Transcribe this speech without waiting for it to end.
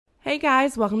Hey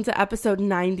guys, welcome to episode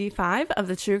 95 of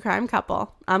The True Crime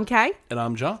Couple. I'm Kay. And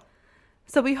I'm John.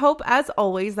 So we hope, as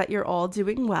always, that you're all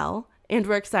doing well, and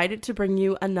we're excited to bring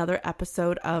you another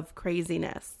episode of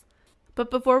craziness. But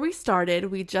before we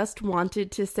started, we just wanted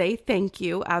to say thank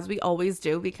you, as we always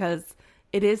do, because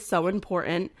it is so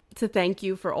important to thank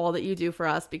you for all that you do for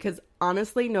us, because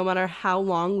honestly, no matter how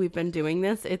long we've been doing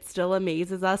this, it still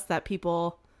amazes us that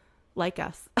people like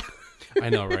us. I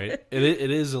know, right?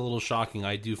 It is a little shocking.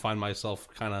 I do find myself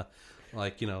kind of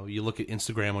like, you look at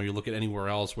Instagram or you look at anywhere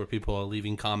else where people are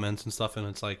leaving comments and stuff, and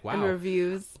it's like, wow. And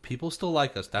reviews. People still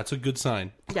like us. That's a good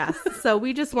sign. Yes. So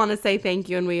we just want to say thank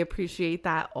you, and we appreciate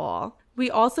that all.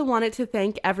 We also wanted to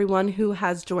thank everyone who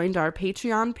has joined our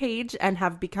Patreon page and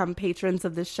have become patrons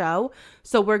of the show.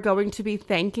 So we're going to be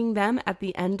thanking them at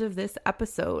the end of this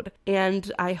episode.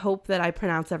 And I hope that I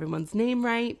pronounce everyone's name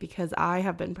right, because I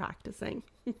have been practicing.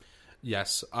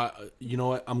 Yes. You know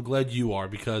what? I'm glad you are,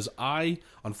 because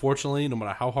unfortunately, no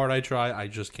matter how hard I try, I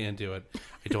just can't do it.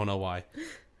 I don't know why.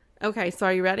 Okay, so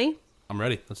are you ready? I'm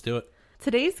ready. Let's do it.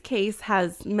 Today's case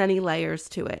has many layers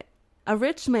to it. A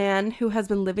rich man who has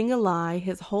been living a lie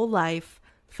his whole life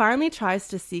finally tries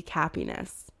to seek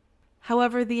happiness.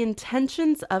 However, the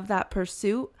intentions of that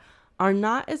pursuit are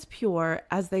not as pure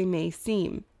as they may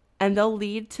seem, and they'll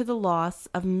lead to the loss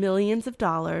of millions of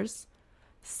dollars,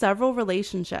 several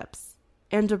relationships,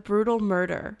 and a brutal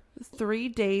murder 3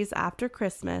 days after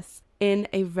Christmas in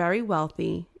a very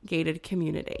wealthy gated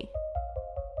community.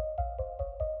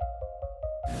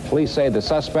 Police say the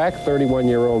suspect,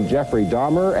 31-year-old Jeffrey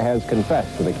Dahmer, has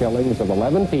confessed to the killings of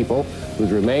 11 people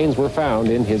whose remains were found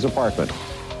in his apartment.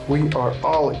 We are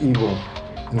all evil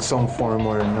in some form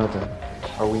or another,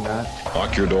 are we not?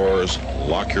 Lock your doors,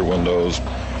 lock your windows.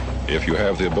 If you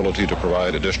have the ability to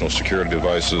provide additional security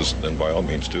devices, then by all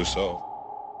means do so.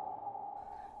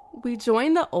 We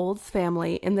joined the Olds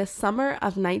family in the summer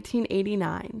of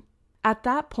 1989. At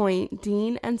that point,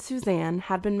 Dean and Suzanne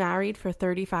had been married for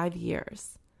 35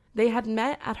 years. They had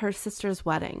met at her sister's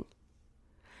wedding.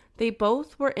 They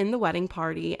both were in the wedding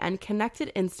party and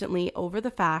connected instantly over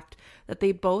the fact that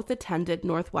they both attended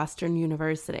Northwestern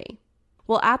University.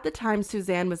 Well, at the time,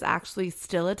 Suzanne was actually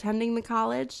still attending the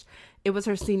college. It was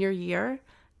her senior year,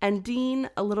 and Dean,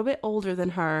 a little bit older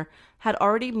than her, had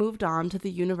already moved on to the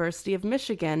University of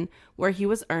Michigan, where he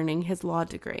was earning his law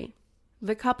degree.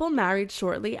 The couple married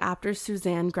shortly after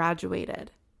Suzanne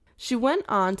graduated. She went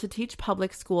on to teach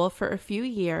public school for a few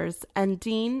years, and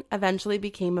Dean eventually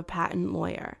became a patent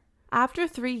lawyer. After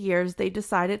 3 years, they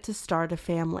decided to start a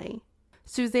family.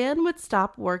 Suzanne would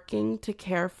stop working to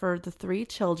care for the 3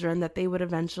 children that they would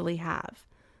eventually have,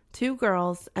 2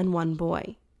 girls and 1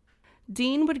 boy.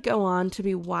 Dean would go on to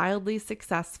be wildly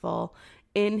successful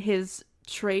in his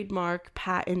trademark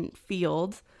patent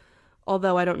field,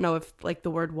 although I don't know if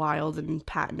the word wild and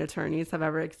patent attorneys have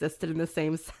ever existed in the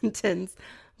same sentence,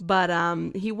 but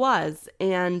he was,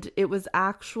 and it was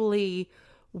actually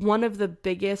one of the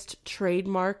biggest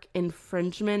trademark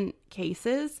infringement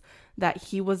cases that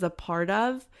he was a part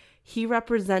of. He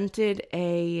represented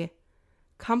a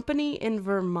company in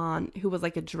Vermont who was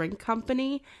like a drink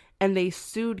company, and they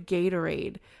sued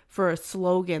Gatorade for a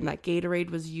slogan that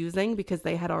Gatorade was using because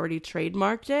they had already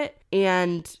trademarked it.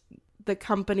 And the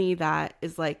company that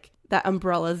is that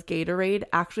umbrella's Gatorade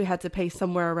actually had to pay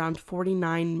somewhere around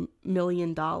 $49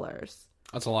 million.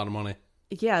 That's a lot of money.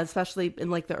 Yeah, especially in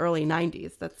the early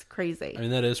 90s. That's crazy. I mean,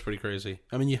 that is pretty crazy.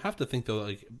 I mean, you have to think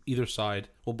though, either side,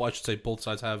 well, I should say both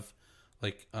sides have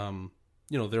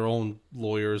their own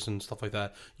lawyers and stuff like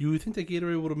that. You would think that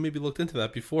Gatorade would have maybe looked into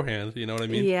that beforehand. You know what I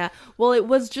mean? Yeah. Well, it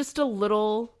was just it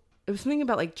was something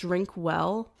about drink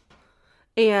well.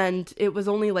 And it was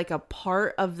only a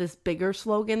part of this bigger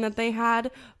slogan that they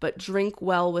had. But drink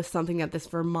well was something that this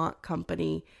Vermont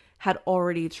company had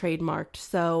already trademarked.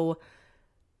 So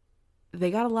they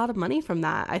got a lot of money from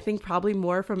that. I think probably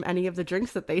more from any of the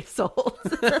drinks that they sold.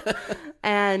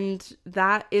 And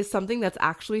that is something that's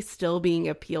actually still being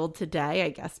appealed today, I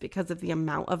guess, because of the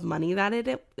amount of money that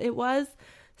it was.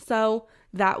 So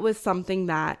that was something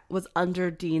that was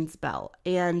under Dean's belt.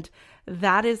 And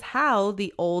that is how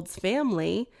the Olds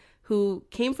family, who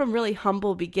came from really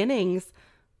humble beginnings,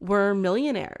 were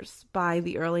millionaires by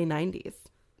the early 90s.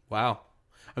 Wow.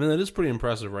 I mean, that is pretty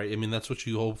impressive, right? I mean, that's what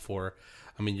you hope for.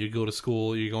 I mean, you go to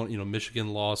school, you're going, Michigan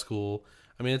law school.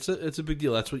 I mean, it's a big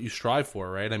deal. That's what you strive for,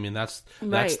 right? I mean, that's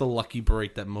the lucky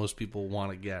break that most people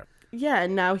want to get. Yeah,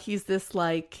 and now he's this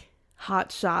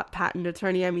hotshot patent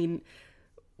attorney. I mean,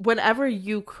 whenever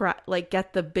you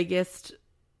get the biggest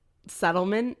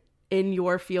settlement in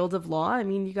your field of law, I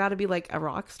mean, you got to be a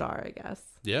rock star, I guess.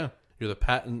 Yeah, you're the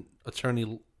patent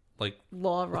attorney like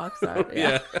Law rock star.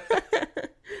 yeah.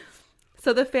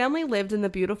 So the family lived in the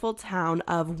beautiful town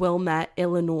of Wilmette,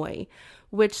 Illinois,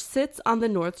 which sits on the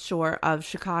north shore of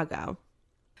Chicago.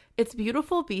 Its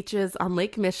beautiful beaches on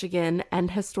Lake Michigan and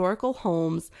historical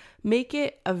homes make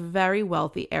it a very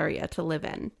wealthy area to live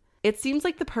in. It seems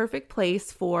like the perfect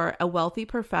place for wealthy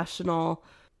professional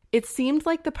families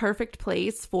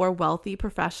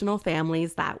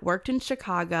that worked in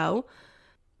Chicago,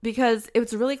 because it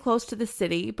was really close to the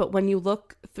city, but when you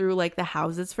look through like the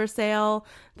houses for sale,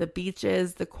 the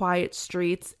beaches, the quiet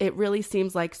streets, it really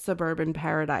seems like suburban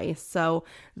paradise. So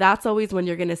that's always when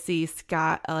you're going to see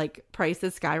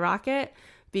prices skyrocket,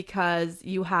 because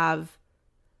you have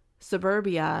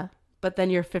suburbia, but then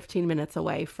you're 15 minutes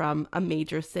away from a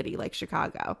major city like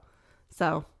Chicago.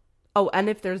 So, and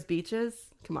if there's beaches,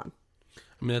 come on.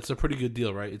 I mean, it's a pretty good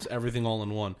deal, right? It's everything all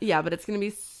in one. Yeah, but it's going to be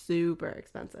super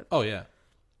expensive. Oh, yeah.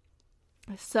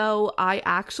 So I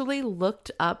actually looked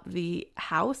up the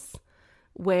house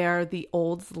where the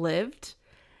Olds lived,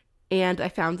 and I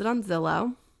found it on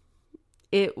Zillow.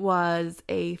 It was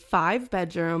a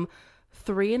 5-bedroom,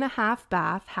 3.5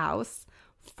 bath house,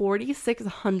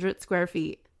 4,600 square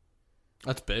feet.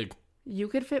 That's big. You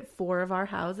could fit 4 of our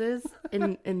houses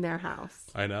in their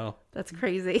house. I know. That's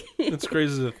crazy. It's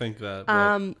crazy to think that.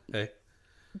 But, hey.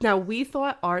 Now, we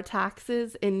thought our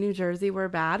taxes in New Jersey were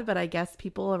bad, but I guess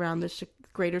people around the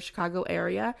greater Chicago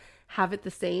area have it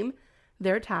the same.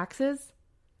 Their taxes,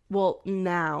 well,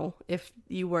 now, if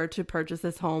you were to purchase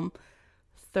this home,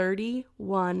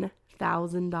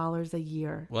 $31,000 a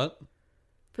year. What?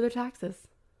 For their taxes.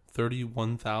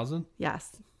 31,000?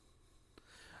 Yes.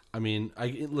 I mean,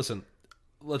 listen,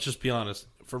 let's just be honest.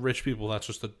 For rich people, that's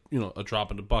just a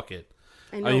drop in the bucket.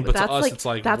 I know, but to us, it's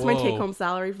like, that's whoa. my take-home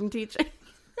salary from teaching.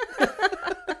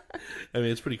 I mean,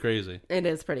 it's pretty crazy. It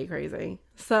is pretty crazy.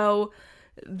 So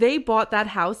they bought that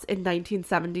house in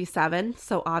 1977.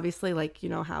 So obviously,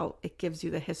 how it gives you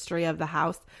the history of the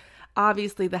house.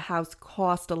 Obviously, the house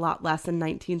cost a lot less in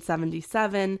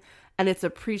 1977, and it's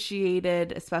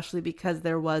appreciated, especially because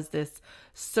there was this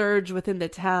surge within the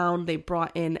town. They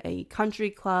brought in a country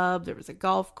club. There was a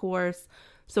golf course.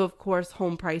 So, of course,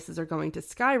 home prices are going to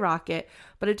skyrocket,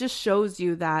 but it just shows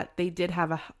you that they did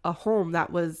have a home that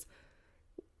was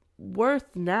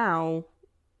worth now,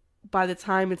 by the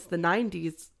time it's the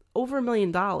 90s, over $1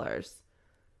 million.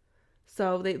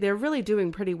 So they're really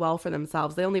doing pretty well for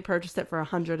themselves. They only purchased it for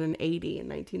 $180 in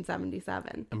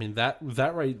 1977. I mean, that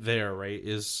right there, right,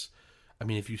 is, I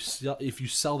mean, if you sell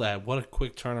that, what a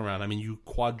quick turnaround. I mean, you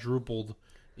quadrupled,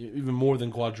 even more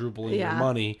than quadrupling your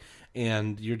money,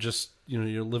 and you're just,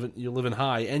 you're living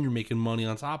high, and you're making money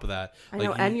on top of that. I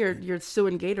know, and you're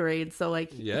suing Gatorade, so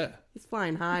yeah, he's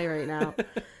flying high right now.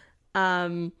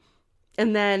 And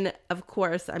then, of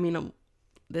course, I mean,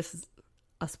 this is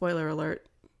a spoiler alert.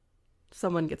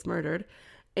 Someone gets murdered,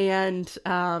 and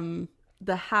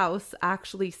the house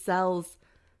actually sells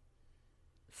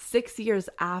 6 years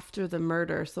after the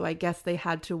murder. So I guess they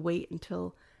had to wait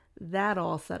until that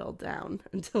all settled down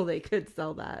until they could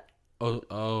sell that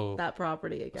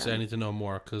property again. So I need to know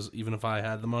more, because even if I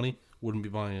had the money, wouldn't be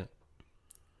buying it.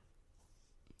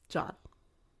 John,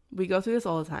 we go through this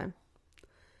all the time.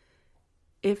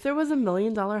 If there was $1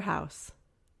 million house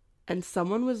and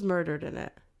someone was murdered in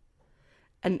it,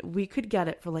 and we could get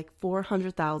it for like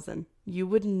 $400,000, you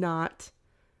would not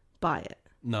buy it.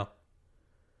 No.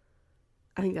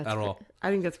 I think that's at all. I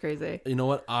think that's crazy. You know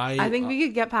what? I think we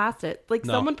could get past it. Like,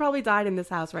 no. Someone probably died in this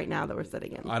house right now that we're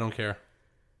sitting in. I don't care.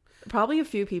 Probably a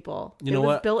few people. You know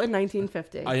what? It was built in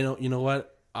 1950. You know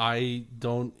what? I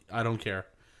don't care.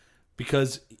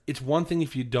 Because it's one thing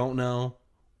if you don't know,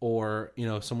 or,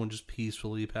 someone just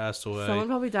peacefully passed away. Someone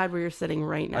probably died where you're sitting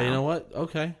right now. You know what?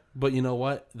 Okay. But you know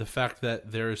what? The fact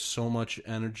that there is so much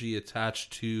energy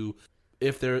attached to,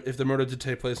 if the murder did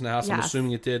take place in the house, yes. I'm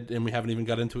assuming it did, and we haven't even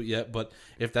got into it yet, but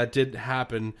if that did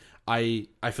happen, I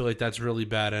feel like that's really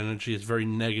bad energy. It's very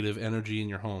negative energy in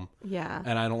your home. Yeah.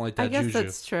 And I don't like that juju. I guess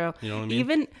that's true. You know what I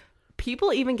mean?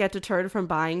 People even get deterred from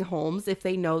buying homes if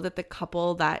they know that the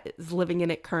couple that is living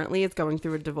in it currently is going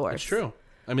through a divorce. It's true.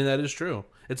 I mean, that is true.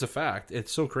 It's a fact.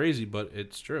 It's so crazy, but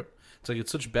it's true. It's like,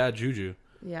 it's such bad juju.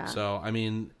 Yeah. So, I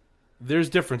mean, there's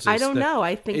differences. I don't know.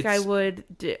 I think I would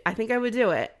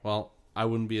do it. Well, I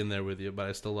wouldn't be in there with you, but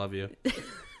I still love you.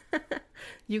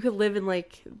 You could live in,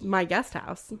 like, my guest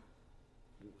house.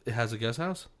 It has a guest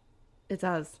house? It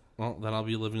does. Well, then I'll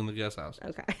be living in the guest house.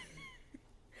 Okay.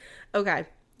 Okay.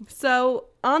 So,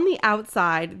 on the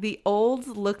outside, the Olds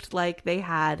looked like they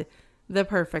had the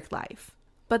perfect life.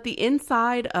 But the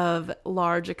inside of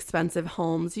large, expensive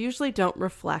homes usually don't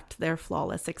reflect their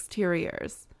flawless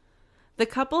exteriors. The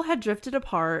couple had drifted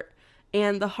apart,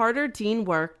 and the harder Dean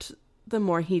worked, the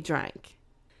more he drank.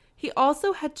 He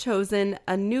also had chosen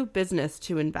a new business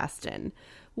to invest in,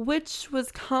 which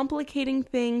was complicating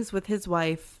things with his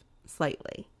wife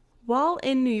slightly. While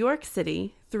in New York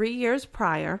City 3 years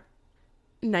prior,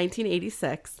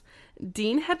 1986,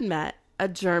 Dean had met a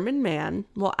German man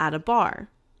while at a bar.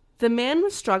 The man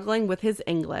was struggling with his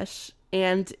English,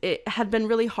 and it had been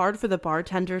really hard for the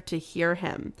bartender to hear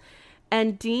him.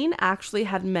 And Dean actually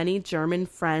had many German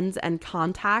friends and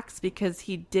contacts because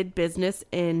he did business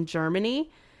in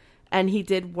Germany and he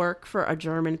did work for a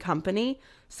German company.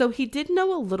 So he did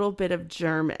know a little bit of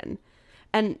German.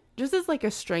 And just as like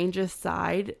a strange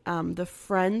aside, the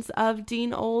friends of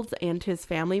Dean Olds and his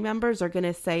family members are going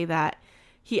to say that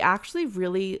he actually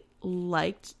really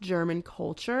liked German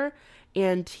culture,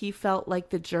 and he felt like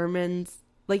the Germans,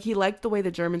 like he liked the way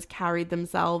the Germans carried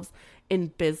themselves in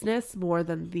business more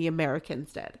than the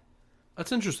Americans did.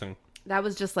 That's interesting. That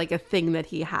was just like a thing that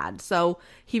he had. So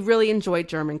he really enjoyed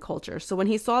German culture. So when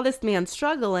he saw this man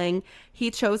struggling,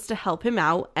 he chose to help him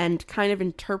out and kind of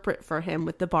interpret for him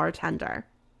with the bartender.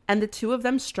 And the two of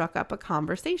them struck up a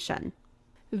conversation.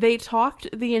 They talked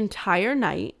the entire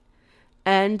night.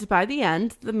 And by the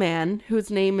end, the man,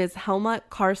 whose name is Helmut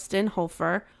Karsten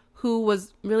Hofer, who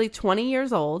was really 20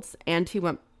 years old, and he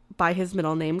went by his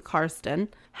middle name, Karsten,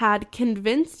 had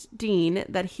convinced Dean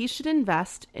that he should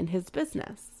invest in his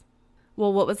business.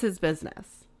 Well, what was his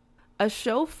business? A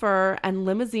chauffeur and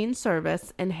limousine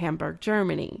service in Hamburg,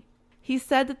 Germany. He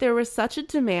said that there was such a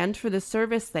demand for the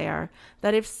service there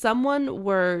that if someone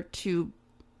were to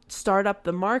start up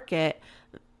the market,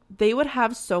 they would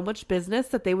have so much business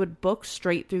that they would book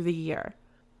straight through the year.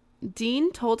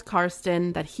 Dean told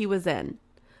Karsten that he was in,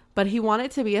 but he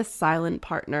wanted to be a silent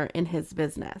partner in his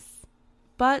business.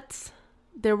 But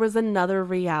there was another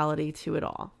reality to it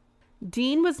all.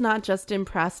 Dean was not just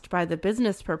impressed by the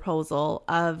business proposal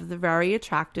of the very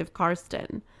attractive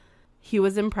Karsten. He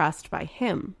was impressed by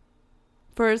him.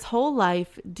 For his whole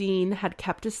life, Dean had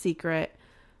kept a secret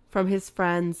from his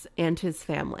friends and his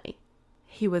family.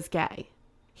 He was gay.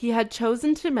 He had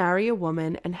chosen to marry a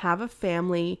woman and have a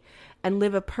family and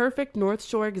live a perfect North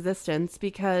Shore existence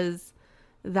because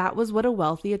that was what a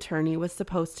wealthy attorney was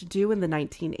supposed to do in the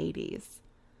 1980s.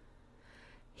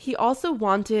 He also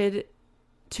wanted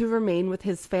to remain with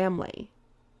his family.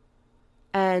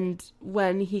 And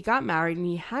when he got married and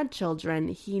he had children,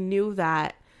 he knew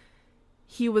that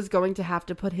he was going to have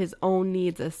to put his own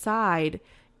needs aside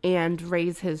and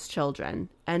raise his children.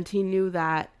 And he knew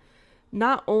that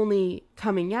not only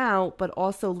coming out, but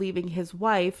also leaving his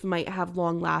wife might have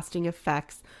long-lasting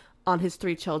effects on his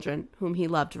 3 children, whom he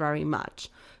loved very much.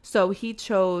 So he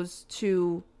chose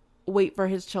to wait for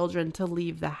his children to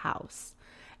leave the house.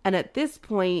 And at this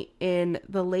point in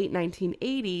the late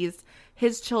 1980s,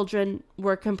 his children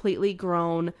were completely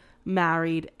grown,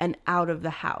 married, and out of the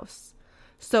house.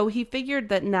 So he figured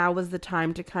that now was the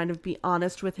time to kind of be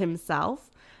honest with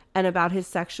himself and about his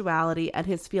sexuality and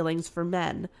his feelings for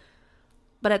men.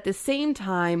 But at the same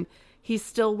time, he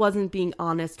still wasn't being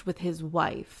honest with his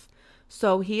wife.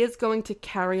 So he is going to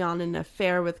carry on an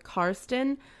affair with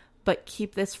Karsten, but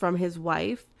keep this from his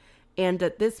wife. And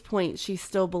at this point, she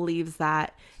still believes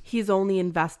that he's only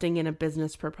investing in a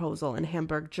business proposal in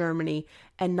Hamburg, Germany,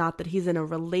 and not that he's in a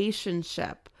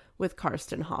relationship with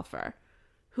Karsten Hofer,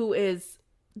 who is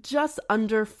just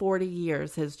under 40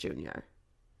 years his junior.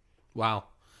 Wow.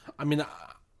 I mean,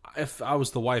 if I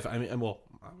was the wife, I mean, well,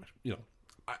 you know,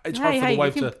 it's hard for the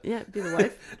wife to... Yeah, be the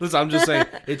wife. Listen, I'm just saying,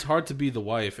 it's hard to be the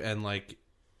wife and, like,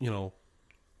 you know,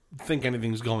 think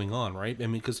anything's going on, right? I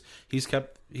mean, because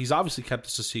he's obviously kept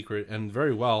this a secret, and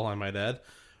very well, I might add,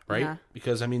 right? Yeah.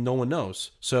 Because, I mean, no one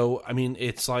knows. So, I mean,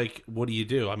 it's like, what do you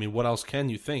do? I mean, what else can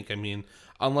you think? I mean,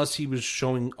 unless he was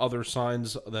showing other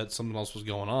signs that something else was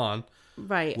going on.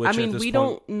 Right. I mean, we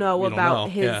don't know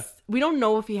about his... Yeah. We don't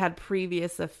know if he had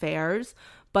previous affairs,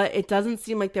 but it doesn't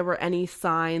seem like there were any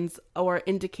signs or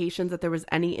indications that there was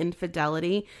any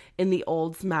infidelity in the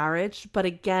Olds' marriage. But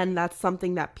again, that's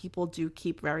something that people do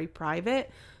keep very private.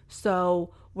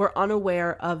 So we're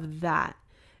unaware of that.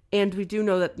 And we do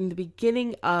know that in the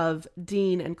beginning of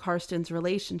Dean and Karsten's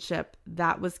relationship,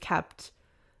 that was kept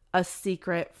a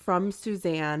secret from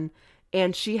Suzanne,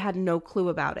 and she had no clue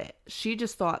about it. She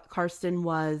just thought Karsten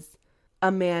was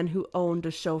a man who owned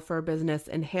a chauffeur business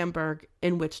in Hamburg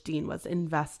in which Dean was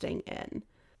investing in.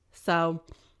 So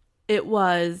it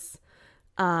was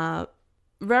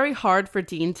very hard for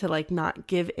Dean to like not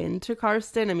give in to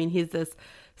Karsten. I mean, he's this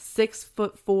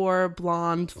 6'4"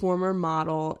 blonde former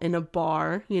model in a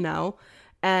bar, you know,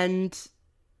 and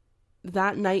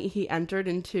that night he entered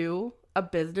into a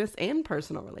business and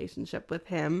personal relationship with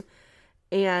him.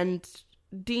 And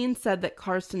Dean said that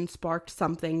Karsten sparked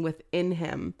something within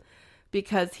him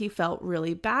because he felt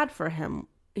really bad for him.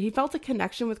 He felt a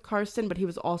connection with Karsten, but he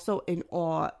was also in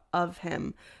awe of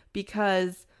him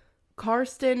because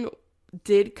Karsten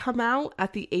did come out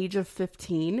at the age of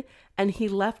 15 and he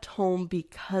left home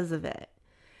because of it.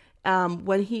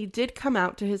 When he did come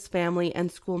out to his family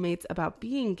and schoolmates about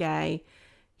being gay,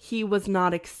 he was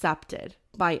not accepted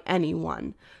by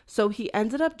anyone. So he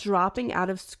ended up dropping out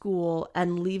of school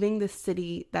and leaving the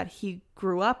city that he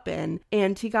grew up in.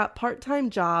 And he got part-time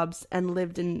jobs and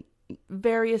lived in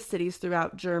various cities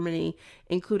throughout Germany,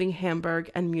 including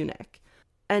Hamburg and Munich.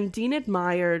 And Dean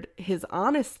admired his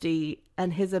honesty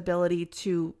and his ability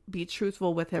to be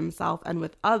truthful with himself and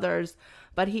with others,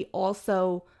 but he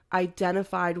also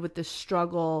identified with the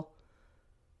struggle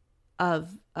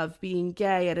of being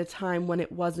gay at a time when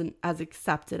it wasn't as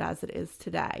accepted as it is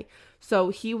today. So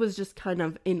he was just kind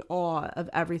of in awe of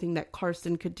everything that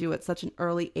Karsten could do at such an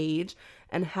early age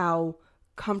and how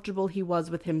comfortable he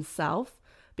was with himself,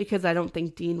 because I don't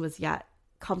think Dean was yet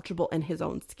comfortable in his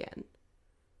own skin.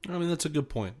 I mean, that's a good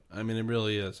point. I mean, it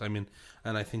really is. I mean,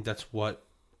 and I think that's what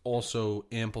also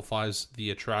amplifies the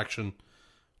attraction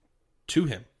to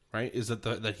him, right? Is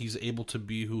that he's able to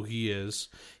be who he is.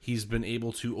 He's been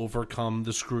able to overcome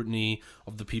the scrutiny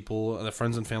of the people, the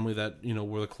friends and family that, you know,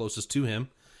 were the closest to him.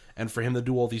 And for him to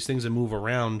do all these things and move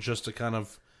around just to kind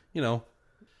of, you know,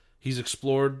 he's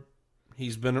explored.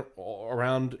 He's been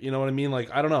around, you know what I mean? Like,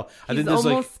 I don't know. I think there's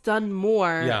almost done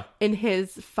more in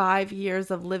his 5 years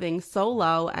of living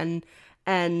solo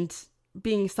and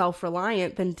being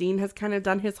self-reliant than Dean has kind of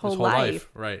done his whole life.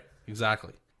 Right,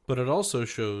 exactly. But it also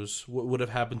shows what would have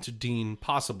happened to Dean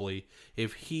possibly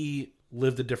if he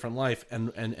lived a different life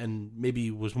and maybe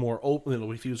was more open, you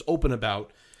know, if he was open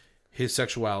about his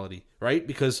sexuality, right?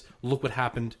 Because look what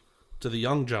happened to the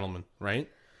young gentleman,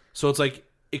 right? So it's like,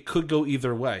 it could go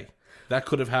either way. That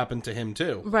could have happened to him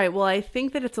too. Right. Well, I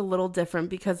think that it's a little different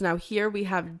because now here we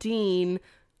have Dean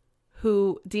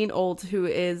Olds, who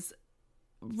is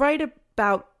right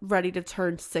about ready to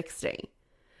turn 60.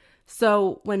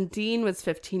 So when Dean was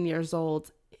 15 years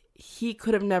old, he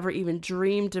could have never even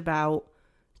dreamed about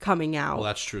coming out. Well,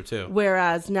 that's true too.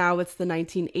 Whereas now it's the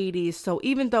 1980s. So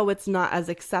even though it's not as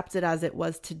accepted as it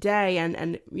was today,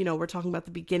 and you know, we're talking about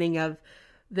the beginning of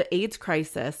the AIDS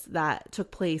crisis that took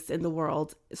place in the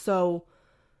world. So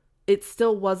it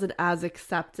still wasn't as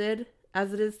accepted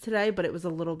as it is today, but it was a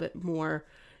little bit more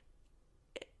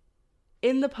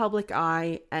in the public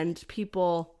eye, and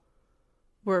people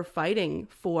were fighting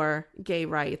for gay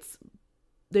rights.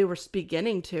 They were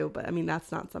beginning to, but I mean,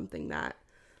 that's not something that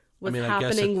was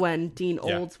happening when Dean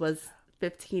Olds was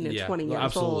 15 and 20 years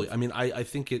absolutely. old. I mean, I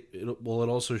think it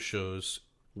also shows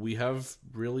we have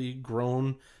really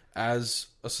grown as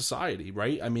a society,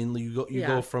 right? I mean, you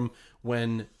go from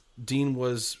when Dean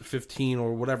was 15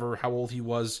 or whatever, how old he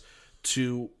was,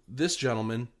 to this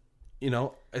gentleman, you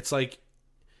know, it's like,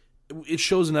 it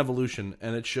shows an evolution,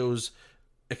 and it shows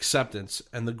acceptance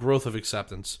and the growth of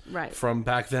acceptance from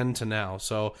back then to now.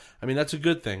 So, I mean, that's a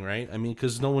good thing, right? I mean,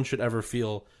 because no one should ever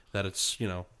feel that it's, you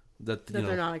know, that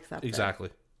they're not accepted. Exactly.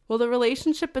 Well, the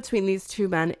relationship between these two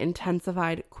men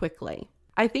intensified quickly.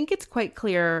 I think it's quite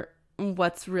clear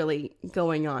what's really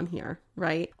going on here,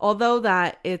 right? Although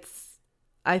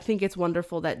I think it's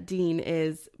wonderful that Dean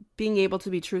is being able to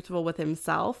be truthful with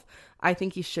himself. I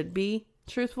think he should be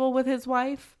truthful with his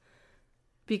wife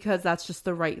because that's just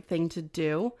the right thing to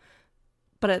do.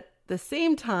 But at the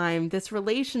same time, this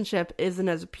relationship isn't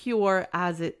as pure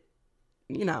as it,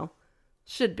 you know,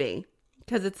 should be,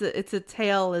 because it's a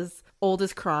tale as old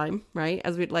as crime, right?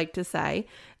 As we'd like to say.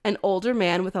 An older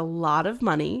man with a lot of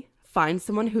money finds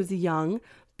someone who's young,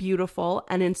 beautiful,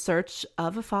 and in search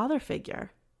of a father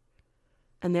figure.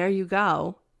 And there you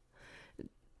go.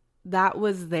 That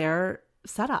was their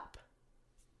setup.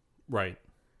 Right.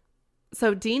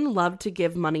 So Dean loved to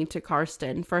give money to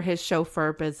Karsten for his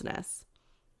chauffeur business.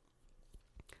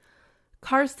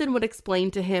 Karsten would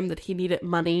explain to him that he needed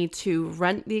money to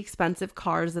rent the expensive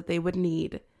cars that they would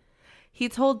need. He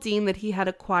told Dean that he had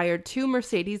acquired 2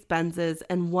 Mercedes-Benzes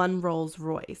and 1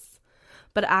 Rolls-Royce.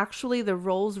 But actually, the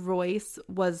Rolls-Royce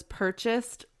was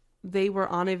purchased. They were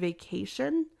on a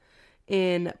vacation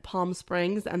in Palm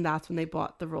Springs, and that's when they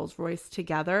bought the Rolls-Royce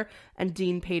together. And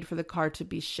Dean paid for the car to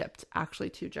be shipped, actually,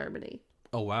 to Germany.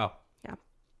 Oh, wow. Yeah.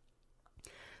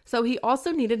 So he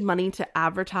also needed money to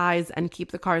advertise and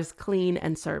keep the cars clean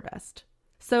and serviced.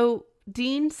 So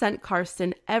Dean sent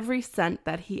Karsten every cent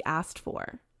that he asked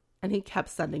for, and he kept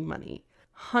sending money.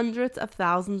 Hundreds of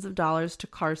thousands of dollars to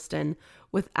Karsten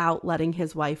without letting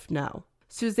his wife know.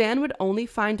 Suzanne would only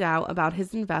find out about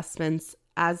his investments,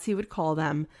 as he would call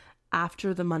them,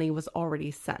 after the money was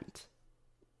already sent.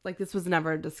 Like, this was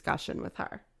never a discussion with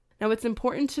her. Now, it's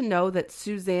important to know that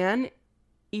Suzanne,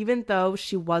 even though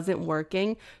she wasn't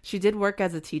working, she did work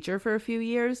as a teacher for a few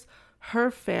years. Her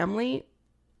family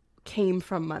came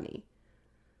from money.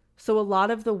 So a lot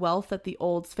of the wealth that the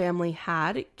Olds family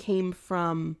had came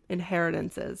from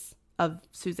inheritances of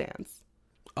Suzanne's.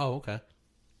 Oh, okay.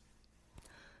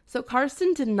 So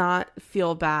Karsten did not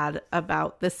feel bad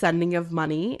about the sending of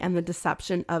money and the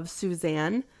deception of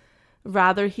Suzanne.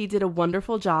 Rather, he did a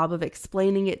wonderful job of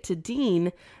explaining it to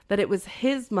Dean that it was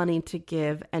his money to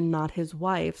give and not his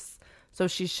wife's, so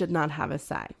she should not have a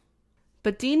say.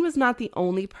 But Dean was not the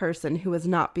only person who was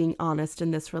not being honest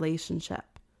in this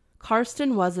relationship.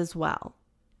 Karsten was as well.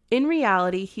 In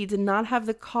reality, he did not have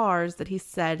the cars that he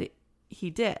said he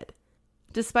did.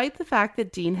 Despite the fact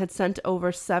that Dean had sent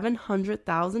over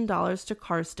 $700,000 to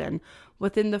Karsten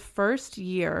within the first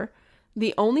year,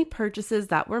 the only purchases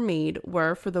that were made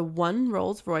were for the one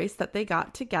Rolls Royce that they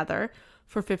got together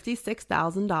for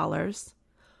 $56,000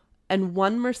 and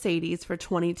one Mercedes for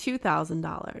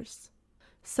 $22,000.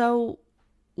 So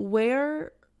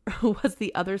where was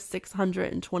the other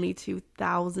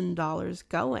 $622,000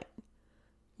 going?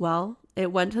 Well,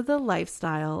 it went to the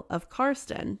lifestyle of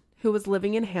Karsten, who was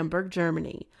living in Hamburg,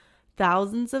 Germany,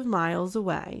 thousands of miles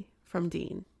away from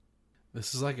Dean.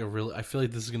 This is like I feel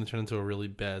like this is going to turn into a really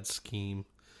bad scheme.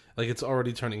 Like, it's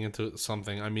already turning into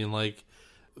something. I mean, like,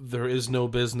 there is no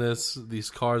business. These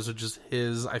cars are just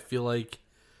his. I feel like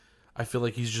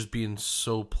he's just being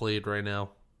so played right now.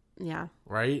 Yeah.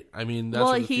 Right? I mean, that's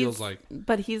what it feels like.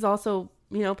 But he's also,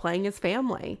 playing his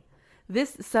family.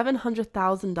 This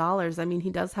 $700,000, I mean, he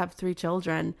does have 3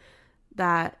 children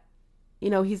that,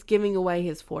 he's giving away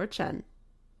his fortune.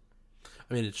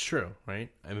 I mean, it's true, right?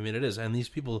 I mean, it is. And these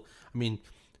people, I mean,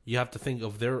 you have to think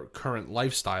of their current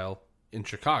lifestyle in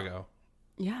Chicago.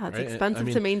 Yeah, it's right?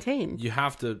 expensive to maintain. You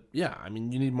have to, yeah. I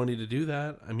mean, you need money to do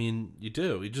that. I mean, you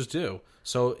do. You just do.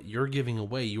 So you're giving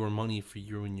away your money for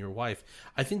you and your wife.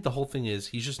 I think the whole thing is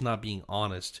he's just not being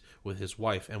honest with his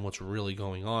wife and what's really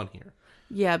going on here.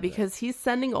 Yeah, because he's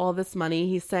sending all this money.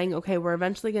 He's saying, okay, we're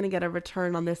eventually going to get a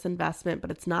return on this investment,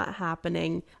 but it's not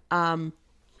happening.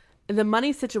 The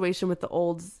money situation with the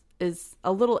Olds is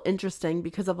a little interesting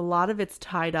because of a lot of it's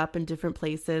tied up in different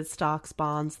places, stocks,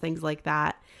 bonds, things like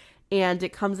that. And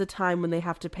it comes a time when they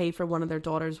have to pay for one of their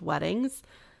daughter's weddings,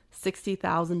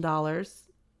 $60,000.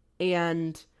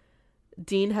 And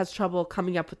Dean has trouble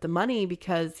coming up with the money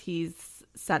because he's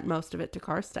sent most of it to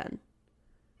Karsten.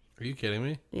 Are you kidding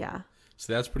me? Yeah.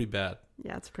 So that's pretty bad.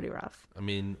 Yeah, it's pretty rough. I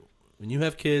mean, when you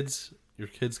have kids, your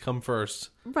kids come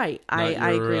first. Right. I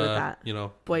agree with that.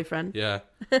 Boyfriend. Yeah.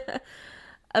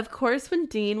 Of course, when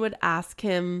Dean would ask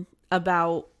him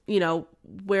about,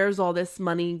 where's all this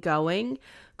money going,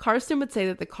 Karsten would say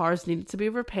that the cars needed to be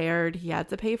repaired. He had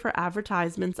to pay for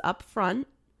advertisements up front.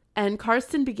 And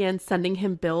Karsten began sending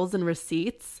him bills and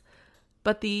receipts.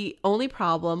 But the only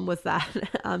problem was that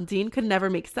Dean could never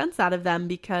make sense out of them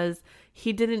because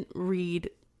he didn't read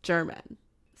German.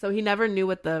 So he never knew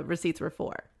what the receipts were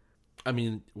for. I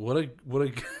mean, what a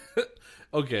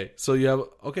okay, so you have,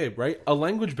 right? A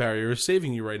language barrier is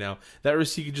saving you right now. That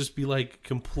receipt could just be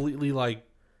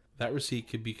that receipt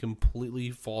could be completely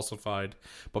falsified.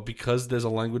 But because there's a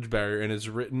language barrier and it's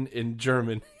written in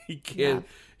German,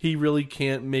 he really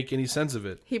can't make any sense of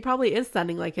it. He probably is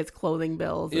sending his clothing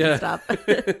bills and stuff.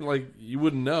 You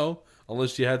wouldn't know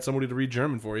unless you had somebody to read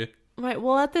German for you. Right.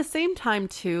 Well, at the same time,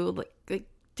 too,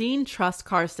 Dean trusts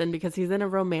Karsten because he's in a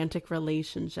romantic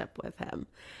relationship with him.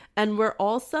 And we're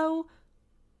also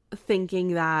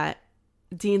thinking that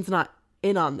Dean's not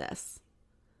in on this.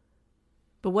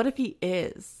 But what if he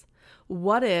is?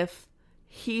 What if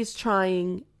he's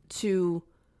trying to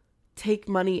take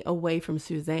money away from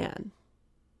Suzanne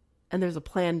and there's a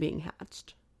plan being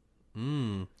hatched?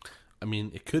 I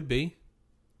mean, it could be.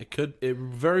 It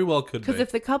very well could be. Because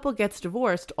if the couple gets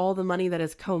divorced, all the money that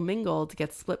is commingled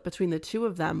gets split between the two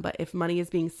of them. But if money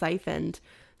is being siphoned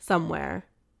somewhere,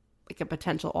 like a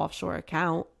potential offshore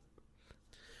account.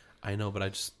 I know, but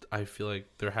I feel like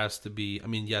there has to be, I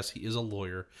mean, yes, he is a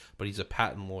lawyer, but he's a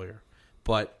patent lawyer.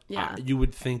 But yeah. You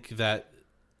would think that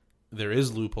there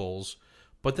is loopholes,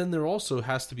 but then there also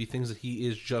has to be things that he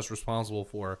is just responsible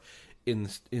for in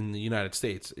the United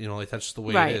States. That's just the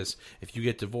way it is. If you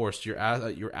get divorced, your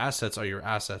assets are your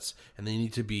assets, and they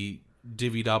need to be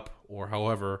divvied up or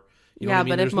however.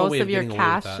 But if most of your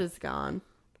cash is gone.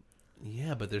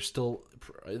 Yeah, but there's still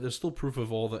proof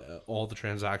of all the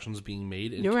transactions being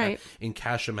made in, You're right. In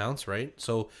cash amounts, right?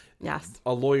 So Yes.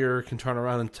 a lawyer can turn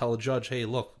around and tell a judge, "Hey,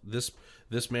 look, this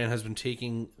man has been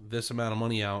taking this amount of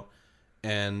money out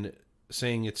and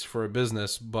saying it's for a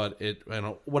business, but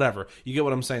whatever." You get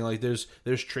what I'm saying? Like there's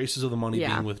traces of the money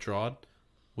being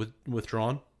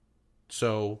withdrawn.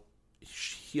 So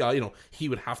he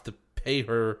would have to pay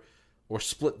her or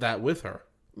split that with her.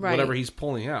 Right. Whatever he's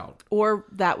pulling out. Or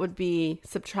that would be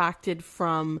subtracted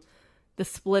from the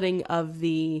splitting of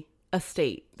the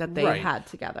estate that they had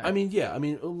together. I mean, yeah. I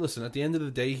mean, listen, at the end of the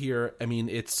day here, I mean,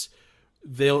 it's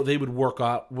they would work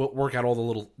out all the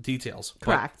little details.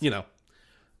 Correct. But,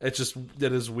 it's just,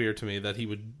 that is weird to me that he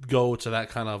would go to that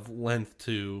kind of length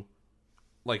to,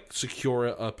 like, secure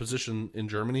a position in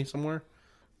Germany somewhere.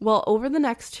 Well, over the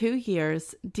next 2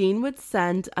 years, Dean would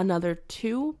send another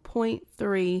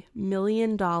 $2.3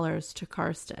 million to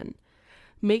Karsten,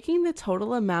 making the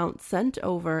total amount sent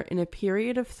over in a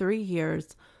period of 3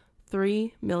 years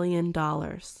 $3 million.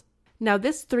 Now,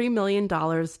 this $3 million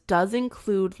does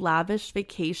include lavish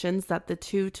vacations that the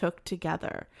two took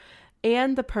together,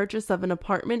 and the purchase of an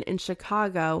apartment in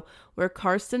Chicago where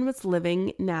Karsten was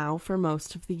living now for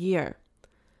most of the year.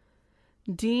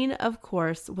 Dean, of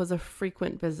course, was a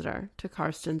frequent visitor to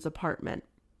Karsten's apartment.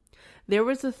 There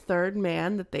was a third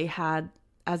man that they had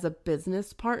as a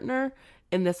business partner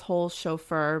in this whole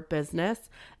chauffeur business,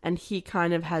 and he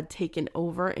kind of had taken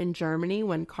over in Germany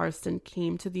when Karsten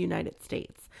came to the United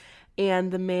States.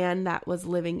 And the man that was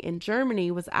living in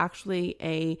Germany was actually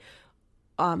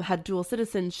had dual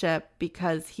citizenship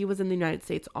because he was in the United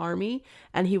States Army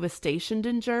and he was stationed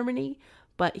in Germany,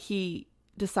 but he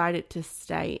decided to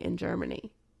stay in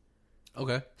Germany.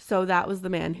 Okay. So that was the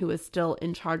man who was still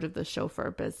in charge of the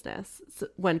chauffeur business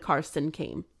when Karsten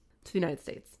came to the United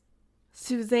States.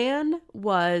 Suzanne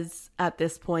was, at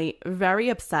this point, very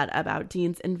upset about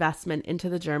Dean's investment into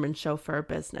the German chauffeur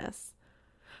business.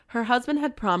 Her husband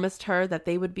had promised her that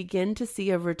they would begin to see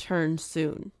a return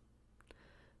soon.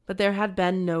 But there had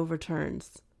been no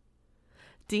returns.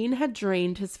 Dean had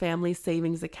drained his family's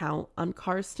savings account on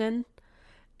Karsten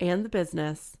and the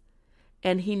business,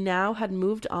 and he now had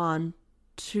moved on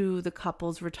to the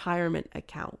couple's retirement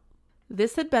account.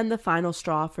 This had been the final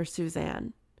straw for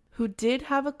Suzanne, who did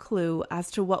have a clue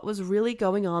as to what was really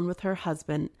going on with her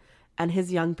husband and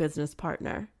his young business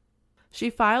partner. She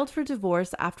filed for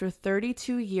divorce after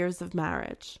 32 years of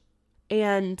marriage.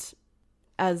 And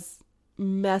as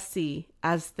messy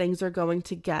as things are going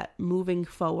to get moving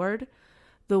forward,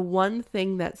 the one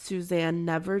thing that Suzanne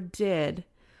never did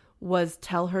was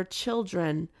tell her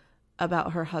children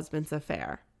about her husband's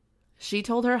affair. She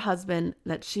told her husband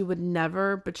that she would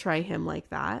never betray him like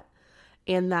that,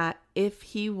 and that if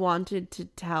he wanted to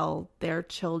tell their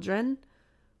children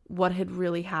what had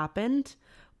really happened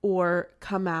or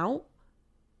come out,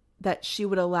 that she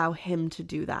would allow him to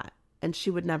do that, and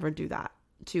she would never do that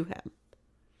to him.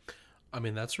 I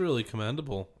mean, that's really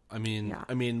commendable. I mean,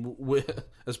 yeah.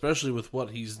 Especially with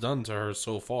what he's done to her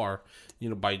so far,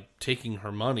 by taking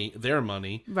her money, their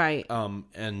money, right? And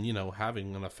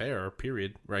having an affair,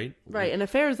 period, right? Right, an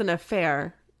affair is an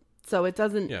affair, so it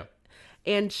doesn't. Yeah,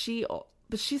 and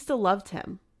but she still loved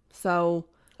him, so.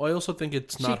 Well, I also think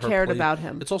it's not. She cared about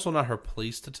him. It's also not her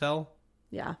place to tell.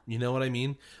 Yeah, you know what I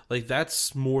mean. Like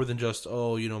that's more than just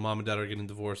mom and dad are getting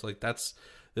divorced. Like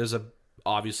there's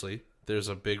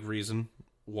a big reason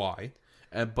why.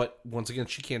 But once again,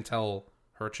 she can't tell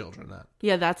her children that.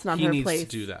 Yeah, that's not her place. He needs to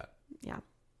do that. Yeah.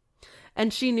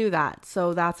 And she knew that.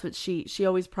 So that's what she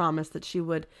always promised, that she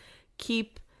would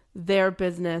keep their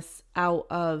business out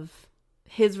of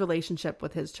his relationship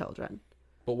with his children.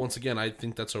 But once again, I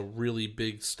think that's a really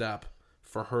big step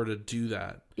for her to do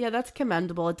that. Yeah, that's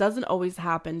commendable. It doesn't always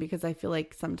happen because I feel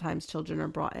like sometimes children are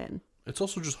brought in. It's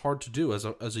also just hard to do as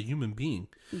a human being.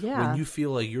 Yeah. When you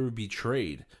feel like you're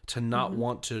betrayed, to not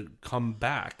want to come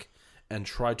back and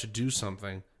try to do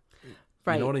something.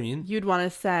 Right. You know what I mean? You'd want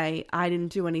to say, I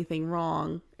didn't do anything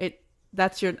wrong.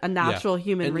 That's a natural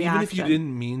human reaction. Even if you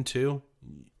didn't mean to,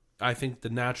 I think the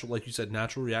natural, like you said,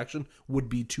 natural reaction would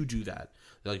be to do that.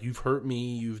 Like, you've hurt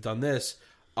me, you've done this,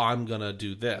 I'm going to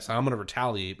do this. I'm going to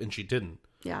retaliate, and she didn't.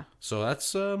 Yeah. So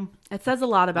that's... it says a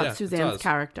lot about Suzanne's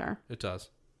character. It does.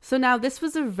 So now this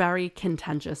was a very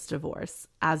contentious divorce,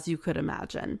 as you could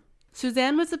imagine.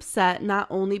 Suzanne was upset not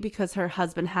only because her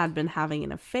husband had been having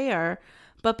an affair,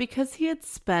 but because he had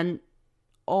spent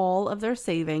all of their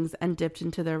savings and dipped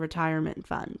into their retirement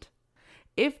fund.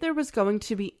 If there was going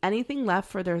to be anything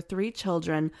left for their 3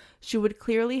 children, she would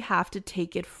clearly have to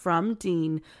take it from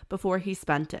Dean before he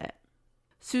spent it.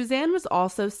 Suzanne was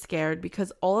also scared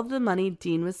because all of the money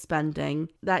Dean was spending,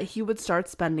 that he would start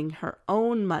spending her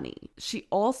own money. She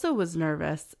also was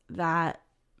nervous that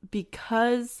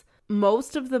because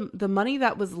most of the money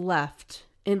that was left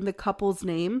in the couple's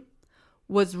name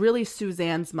was really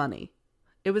Suzanne's money.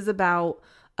 It was about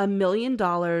 $1 million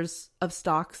of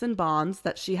stocks and bonds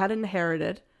that she had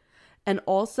inherited, and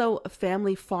also a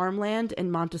family farmland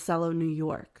in Monticello, New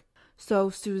York. So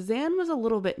Suzanne was a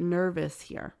little bit nervous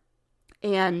here.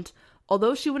 And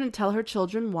although she wouldn't tell her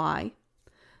children why,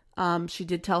 she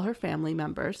did tell her family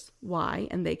members why,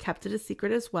 and they kept it a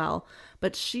secret as well.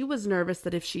 But she was nervous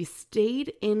that if she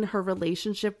stayed in her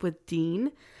relationship with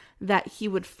Dean, that he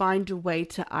would find a way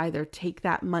to either take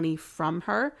that money from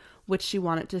her, which she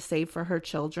wanted to save for her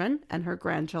children and her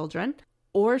grandchildren,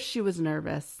 or she was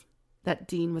nervous that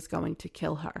Dean was going to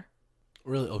kill her.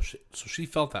 Really? Oh, so she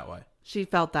felt that way? She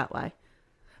felt that way.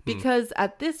 Because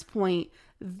at this point,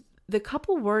 the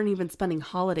couple weren't even spending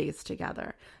holidays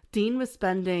together. Dean was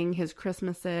spending his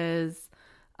Christmases,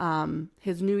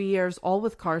 his New Year's, all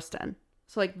with Karsten.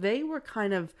 So like they were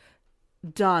kind of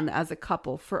done as a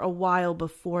couple for a while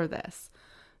before this.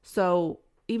 So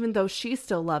even though she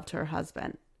still loved her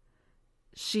husband,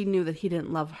 she knew that he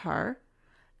didn't love her.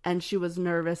 And she was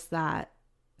nervous that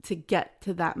to get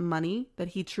to that money that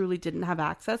he truly didn't have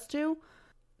access to,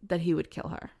 that he would kill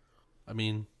her. I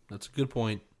mean, that's a good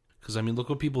point. Because, I mean, look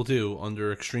what people do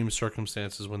under extreme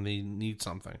circumstances when they need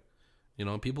something. You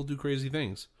know, people do crazy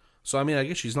things. So, I mean, I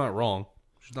guess she's not wrong.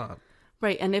 She's not.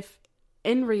 Right. And if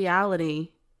in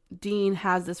reality, Dean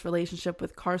has this relationship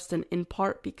with Karsten in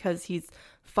part because he's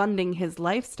funding his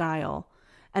lifestyle,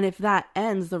 and if that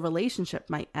ends, the relationship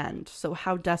might end. So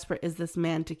how desperate is this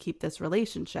man to keep this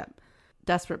relationship?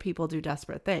 Desperate people do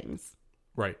desperate things.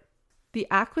 Right. The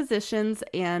acquisitions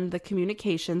and the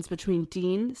communications between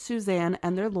Dean, Suzanne,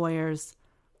 and their lawyers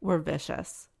were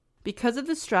vicious. Because of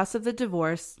the stress of the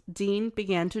divorce, Dean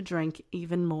began to drink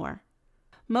even more.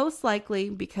 Most likely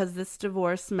because this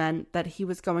divorce meant that he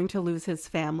was going to lose his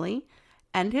family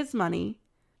and his money,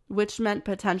 which meant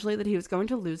potentially that he was going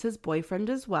to lose his boyfriend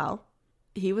as well.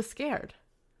 He was scared.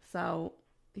 So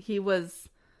he was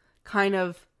kind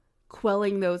of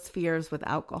quelling those fears with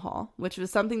alcohol, which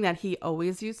was something that he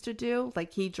always used to do.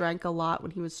 Like he drank a lot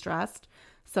when he was stressed.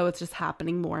 So it's just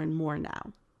happening more and more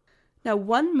now. Now,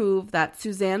 one move that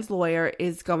Suzanne's lawyer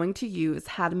is going to use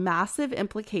had massive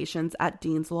implications at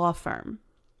Dean's law firm.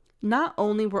 Not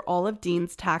only were all of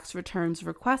Dean's tax returns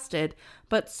requested,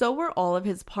 but so were all of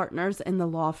his partners in the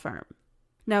law firm.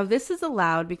 Now, this is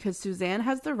allowed because Suzanne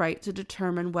has the right to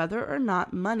determine whether or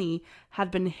not money had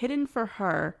been hidden for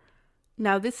her.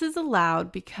 Now, this is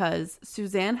allowed because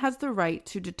Suzanne has the right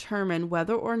to determine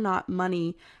whether or not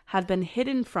money had been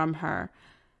hidden from her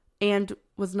and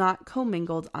was not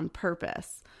commingled on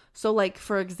purpose. So, like,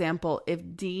 for example, if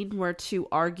Dean were to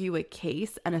argue a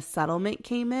case and a settlement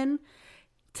came in,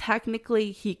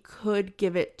 technically he could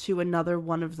give it to another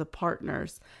one of the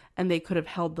partners and they could have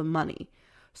held the money.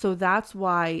 So that's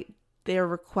why they're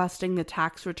requesting the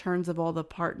tax returns of all the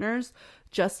partners,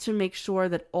 just to make sure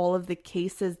that all of the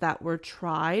cases that were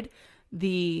tried,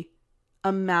 the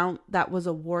amount that was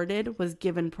awarded was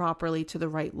given properly to the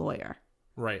right lawyer.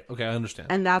 Right. Okay, I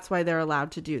understand. And that's why they're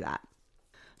allowed to do that.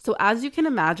 So as you can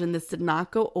imagine, this did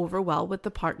not go over well with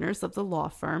the partners of the law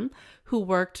firm, who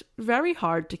worked very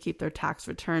hard to keep their tax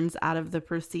returns out of the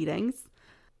proceedings.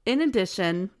 In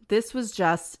addition, this was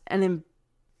just an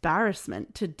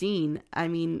embarrassment to Dean. I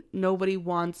mean, nobody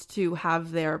wants to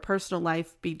have their personal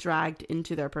life be dragged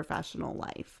into their professional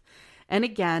life. And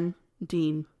again,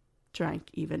 Dean drank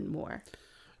even more.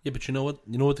 Yeah, but you know what?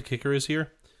 You know what the kicker is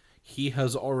here? He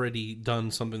has already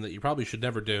done something that you probably should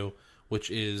never do,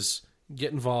 which is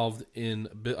get involved in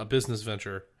a business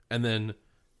venture and then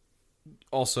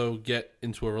also get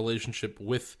into a relationship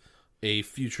with a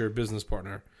future business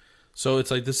partner. So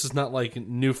it's like, this is not like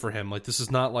new for him. Like, this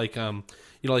is not like,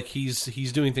 like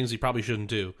he's doing things he probably shouldn't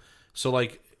do. So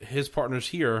like his partners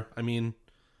here, I mean,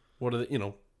 what are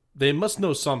they, they must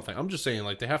know something. I'm just saying,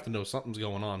 like, they have to know something's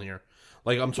going on here.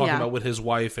 Like, I'm talking about with his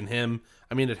wife and him.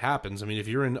 I mean, it happens. I mean, if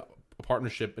you're in a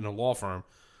partnership in a law firm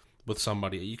with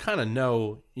somebody, you kind of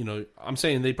know, I'm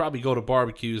saying they probably go to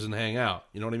barbecues and hang out.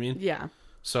 You know what I mean? Yeah.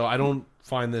 So I don't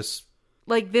find this...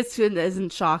 Like, this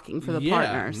isn't shocking for the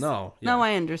partners. No. Yeah. No,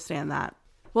 I understand that.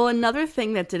 Well, another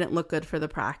thing that didn't look good for the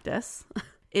practice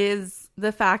is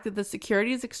the fact that the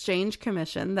Securities Exchange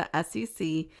Commission, the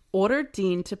SEC, ordered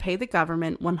Dean to pay the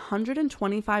government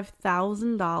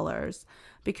 $125,000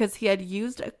 because he had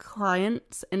used a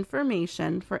client's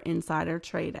information for insider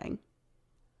trading.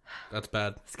 That's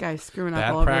bad. This guy's screwing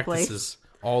up all over the place. Bad practices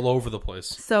All over the place.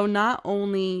 So not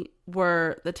only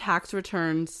were the tax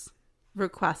returns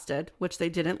requested, which they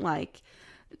didn't like,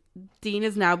 Dean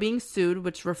is now being sued,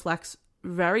 which reflects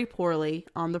very poorly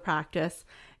on the practice,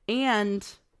 and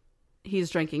he's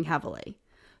drinking heavily.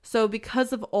 So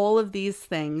because of all of these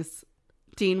things,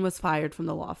 Dean was fired from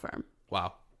the law firm.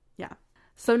 Wow. Yeah.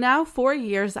 So now, 4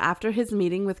 years after his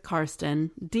meeting with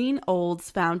Karsten, Dean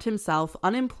Olds found himself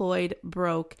unemployed,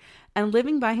 broke, and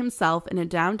living by himself in a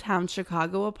downtown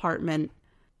Chicago apartment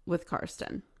with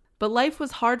Karsten. But life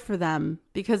was hard for them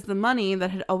because the money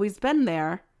that had always been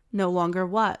there no longer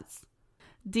was.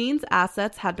 Dean's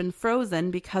assets had been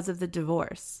frozen because of the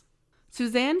divorce.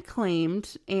 Suzanne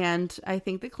claimed, and I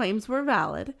think the claims were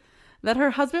valid, that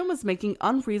her husband was making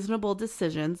unreasonable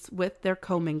decisions with their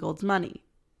commingled money.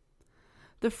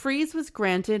 The freeze was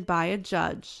granted by a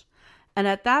judge, and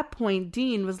at that point,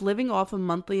 Dean was living off a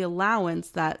monthly allowance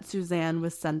that Suzanne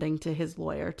was sending to his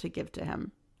lawyer to give to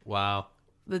him. Wow.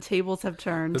 The tables have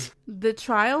turned. The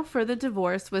trial for the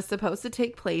divorce was supposed to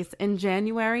take place in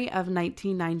January of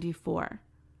 1994.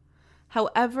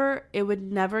 However, it would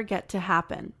never get to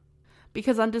happen,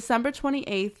 because on December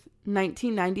 28th,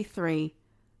 1993,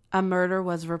 a murder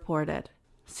was reported.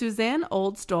 Suzanne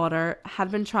Olds' daughter had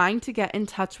been trying to get in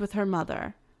touch with her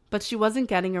mother, but she wasn't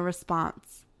getting a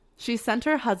response. She sent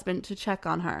her husband to check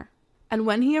on her, and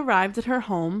when he arrived at her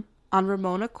home on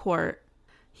Ramona Court,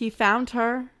 he found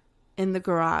her in the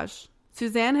garage.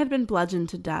 Suzanne had been bludgeoned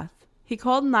to death. He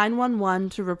called 911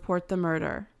 to report the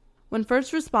murder. When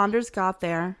first responders got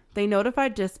there, they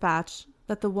notified dispatch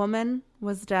that the woman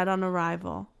was dead on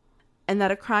arrival and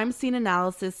that a crime scene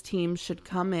analysis team should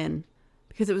come in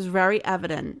because it was very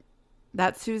evident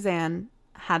that Suzanne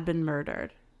had been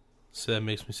murdered. So that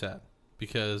makes me sad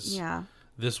because Yeah.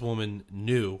 this woman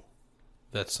knew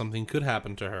that something could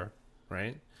happen to her,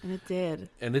 right? And it did.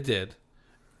 And it did.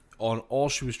 All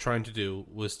she was trying to do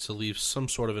was to leave some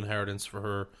sort of inheritance for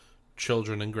her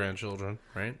children and grandchildren,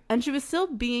 right? And she was still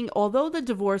being, although the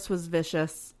divorce was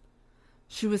vicious,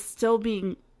 she was still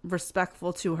being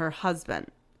respectful to her husband.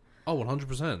 Oh,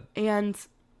 100%. And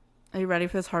are you ready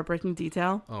for this heartbreaking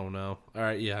detail? Oh, no. All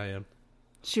right, yeah, I am.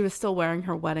 She was still wearing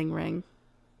her wedding ring.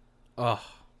 Oh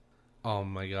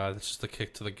my God. It's just a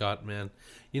kick to the gut, man.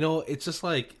 You know, it's just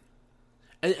like...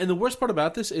 And the worst part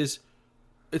about this is,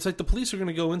 it's like the police are going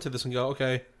to go into this and go,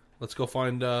 okay, let's go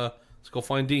find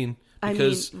Dean.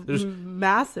 Because there's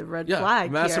massive red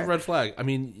flag massive here. red flag. I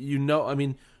mean,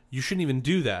 you shouldn't even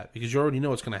do that because you already know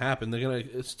what's going to happen. They're going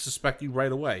to suspect you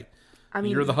right away. I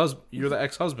mean, you're the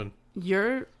ex-husband.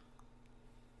 You're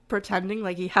pretending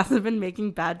like he hasn't been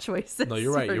making bad choices. No,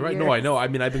 you're right. You're right. Years. No, I know. I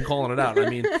mean, I've been calling it out. I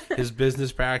mean, his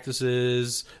business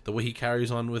practices, the way he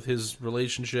carries on with his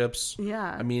relationships. Yeah.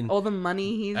 I mean, all the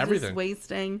money he's just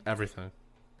wasting. Everything.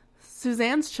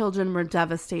 Suzanne's children were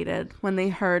devastated when they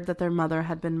heard that their mother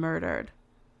had been murdered.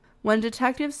 When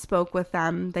detectives spoke with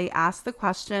them, they asked the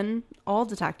question all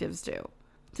detectives do.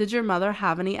 Did your mother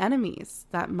have any enemies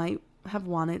that might have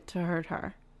wanted to hurt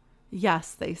her?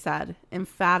 Yes, they said,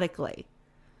 emphatically.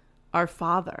 Our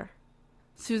father.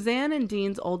 Suzanne and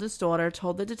Dean's oldest daughter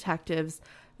told the detectives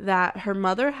that her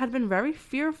mother had been very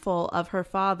fearful of her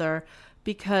father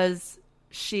because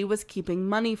she was keeping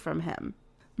money from him.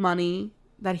 Money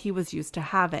that he was used to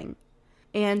having.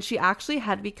 And she actually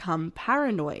had become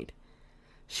paranoid.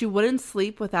 She wouldn't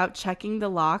sleep without checking the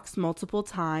locks multiple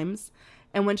times,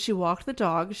 and when she walked the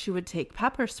dog, she would take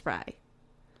pepper spray.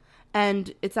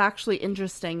 And it's actually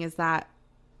interesting is that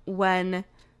when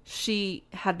she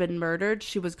had been murdered,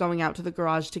 she was going out to the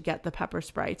garage to get the pepper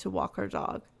spray to walk her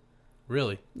dog.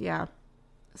 Really? Yeah.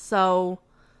 So,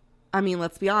 I mean,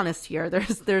 let's be honest here.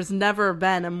 There's never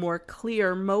been a more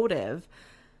clear motive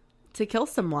to kill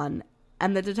someone.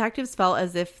 And the detectives felt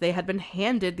as if they had been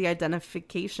handed the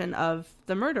identification of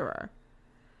the murderer.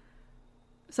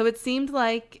 So it seemed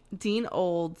like Dean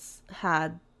Olds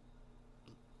had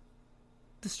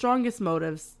the strongest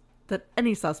motives that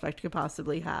any suspect could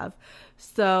possibly have.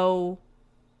 So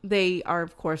they are,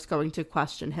 of course, going to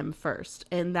question him first.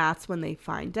 And that's when they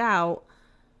find out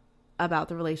about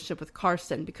the relationship with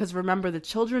Karsten. Because remember, the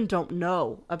children don't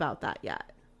know about that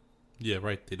yet. Yeah,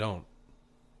 right. They don't.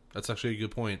 That's actually a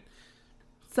good point.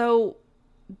 So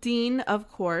Dean, of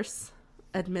course,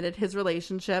 admitted his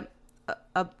relationship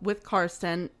with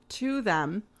Karsten to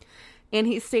them. And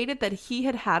he stated that he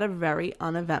had had a very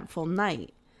uneventful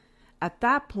night. At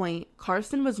that point,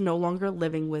 Karsten was no longer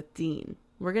living with Dean.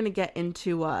 We're going to get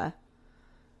into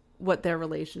what their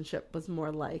relationship was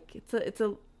more like. It's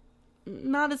a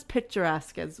not as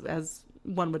picturesque as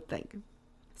one would think.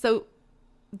 So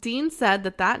Dean said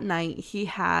that night he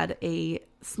had a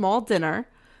small dinner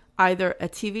either a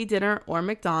TV dinner or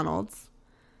McDonald's.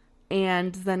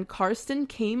 And then Karsten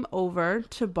came over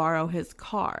to borrow his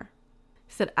car.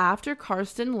 He said after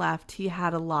Karsten left, he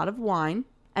had a lot of wine,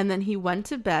 and then he went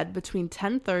to bed between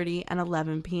 10:30 and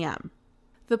 11 p.m.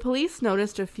 The police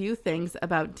noticed a few things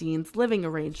about Dean's living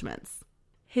arrangements.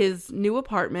 His new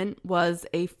apartment was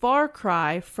a far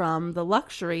cry from the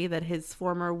luxury that his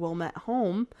former Wilmette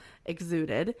home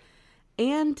exuded,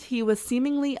 and he was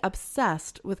seemingly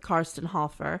obsessed with Karsten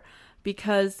Hofer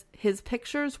because his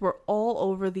pictures were all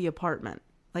over the apartment,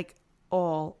 like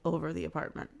all over the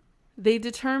apartment. They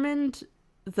determined,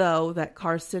 though, that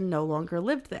Karsten no longer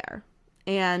lived there.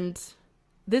 And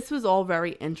this was all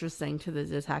very interesting to the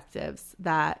detectives,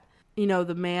 that, you know,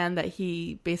 the man that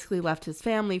he basically left his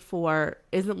family for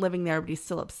isn't living there, but he's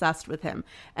still obsessed with him.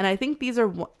 And I think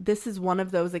this is one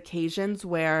of those occasions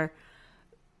where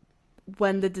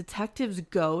when the detectives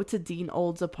go to Dean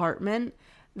Old's apartment,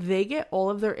 they get all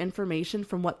of their information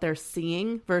from what they're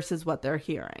seeing versus what they're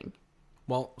hearing.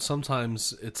 Well,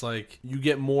 sometimes it's like you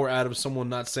get more out of someone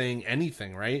not saying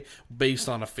anything, right? Based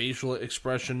on a facial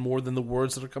expression more than the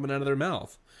words that are coming out of their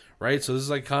mouth, right? So this is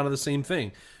like kind of the same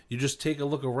thing. You just take a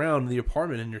look around the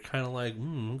apartment and you're kind of like,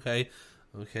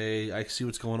 okay, I see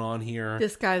what's going on here.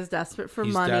 This guy's desperate for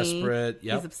money. He's desperate.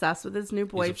 Yep. He's obsessed with his new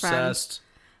boyfriend. He's obsessed.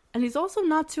 And he's also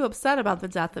not too upset about the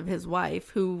death of his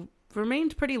wife, who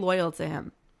remained pretty loyal to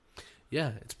him.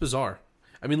 Yeah, it's bizarre.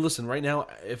 I mean, listen, right now,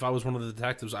 if I was one of the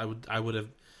detectives, I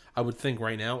would think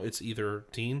right now it's either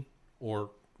Dean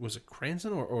or was it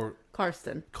Cranston or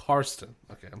Karsten. Karsten.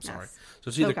 Okay, I'm sorry. Yes. So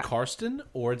it's either Karsten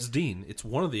or it's Dean. It's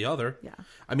one or the other. Yeah.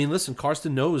 I mean, listen,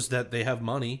 Karsten knows that they have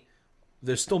money.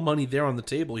 There's still money there on the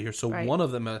table here, so right. One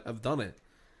of them have done it.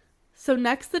 So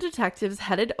next, the detectives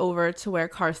headed over to where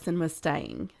Karsten was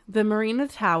staying, the Marina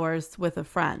Towers, with a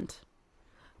friend.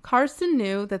 Karsten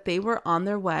knew that they were on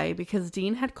their way because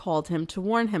Dean had called him to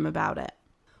warn him about it.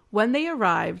 When they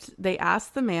arrived, they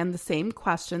asked the man the same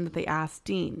question that they asked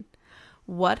Dean.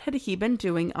 What had he been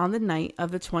doing on the night of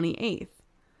the 28th?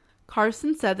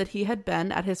 Karsten said that he had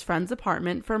been at his friend's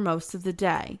apartment for most of the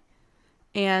day.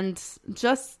 And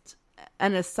just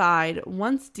an aside,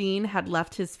 once Dean had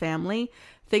left his family,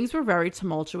 things were very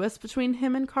tumultuous between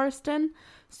him and Karsten.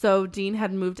 So Dean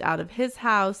had moved out of his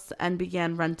house and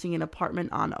began renting an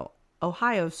apartment on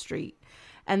Ohio Street.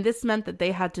 And this meant that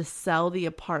they had to sell the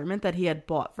apartment that he had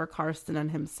bought for Karsten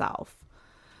and himself.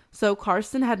 So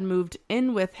Karsten had moved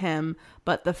in with him,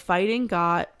 but the fighting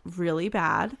got really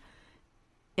bad.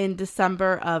 In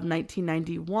December of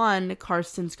 1991,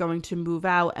 Karsten's going to move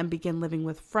out and begin living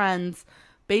with friends,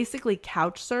 basically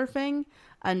couch surfing,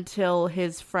 until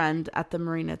his friend at the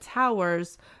Marina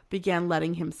Towers began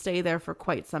letting him stay there for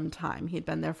quite some time. He'd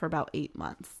been there for about 8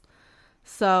 months.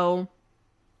 So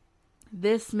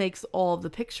this makes all the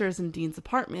pictures in Dean's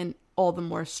apartment all the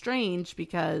more strange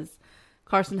because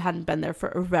Karsten hadn't been there for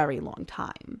a very long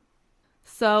time.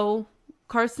 So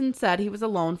Karsten said he was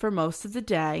alone for most of the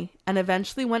day and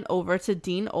eventually went over to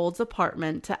Dean Old's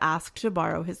apartment to ask to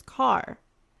borrow his car.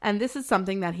 And this is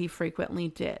something that he frequently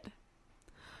did.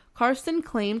 Karsten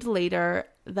claimed later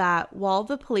that while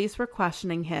the police were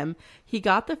questioning him, he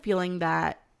got the feeling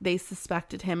that they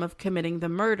suspected him of committing the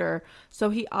murder, so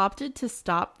he opted to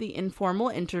stop the informal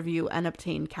interview and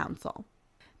obtain counsel.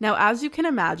 Now, as you can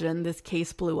imagine, this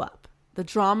case blew up. The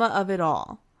drama of it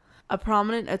all. A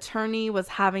prominent attorney was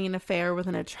having an affair with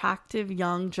an attractive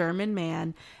young German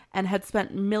man and had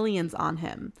spent millions on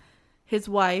him. His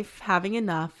wife, having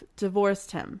enough,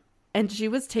 divorced him. And she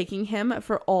was taking him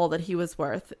for all that he was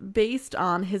worth, based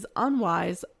on his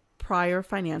unwise prior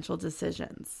financial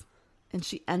decisions. And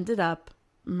she ended up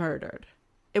murdered.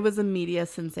 It was a media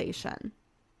sensation.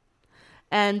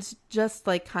 And just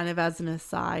like kind of as an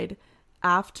aside,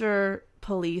 after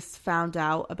police found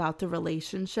out about the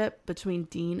relationship between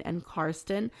Dean and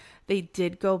Karsten, they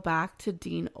did go back to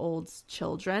Dean Old's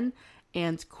children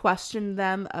and question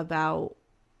them about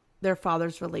their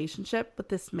father's relationship with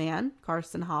this man,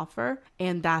 Karsten Hofer,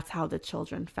 and that's how the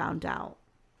children found out.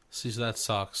 See, so that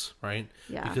sucks, right?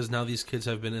 Yeah. Because now these kids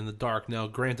have been in the dark. Now,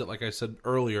 granted, like I said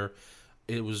earlier,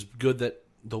 it was good that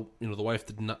the wife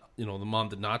did not, the mom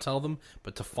did not tell them,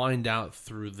 but to find out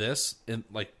through this, and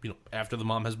after the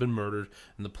mom has been murdered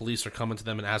and the police are coming to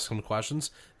them and asking them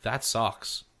questions, that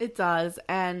sucks. It does,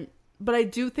 but I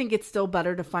do think it's still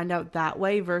better to find out that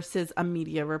way versus a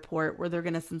media report where they're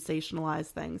going to sensationalize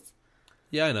things.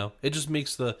 Yeah, I know. It just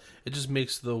makes the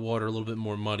water a little bit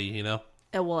more muddy,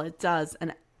 Well, it does.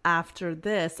 And after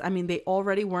this, they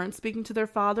already weren't speaking to their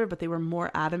father, but they were more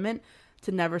adamant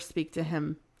to never speak to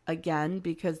him again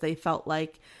because they felt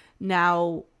like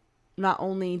now not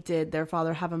only did their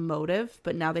father have a motive,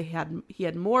 but now he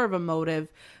had more of a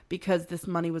motive because this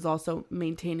money was also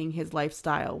maintaining his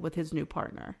lifestyle with his new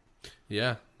partner.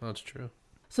 Yeah, that's true.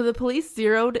 So the police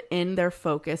zeroed in their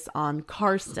focus on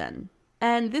Karsten.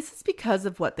 And this is because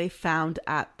of what they found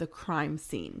at the crime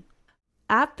scene.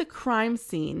 At the crime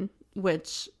scene,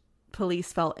 which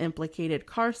police felt implicated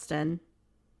Karsten,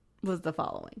 was the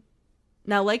following.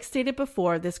 Now, like stated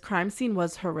before, this crime scene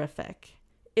was horrific.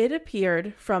 It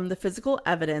appeared from the physical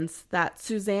evidence that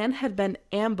Suzanne had been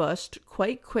ambushed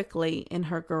quite quickly in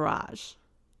her garage.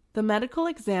 The medical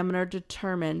examiner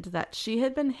determined that she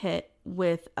had been hit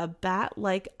with a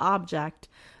bat-like object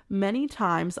many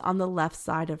times on the left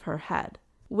side of her head,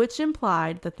 which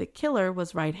implied that the killer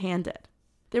was right-handed.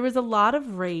 There was a lot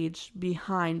of rage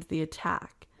behind the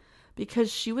attack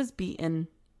because she was beaten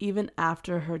even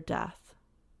after her death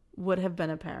would have been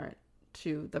apparent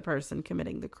to the person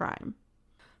committing the crime.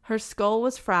 Her skull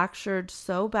was fractured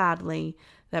so badly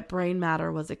that brain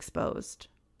matter was exposed.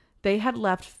 They had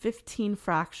left 15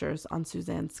 fractures on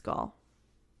Suzanne's skull.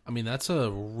 I mean, that's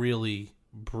a really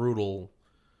brutal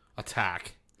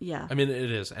attack. Yeah. I mean,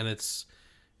 it is. And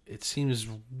it seems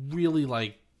really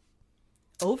like...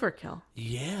 overkill.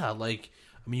 Yeah, like,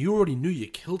 I mean, you already knew you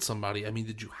killed somebody. I mean,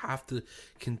 did you have to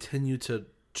continue to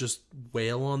just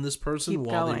wail on this person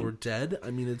while they were dead?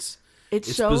 I mean, it's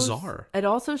bizarre. It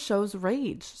also shows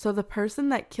rage. So the person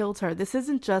that killed her, this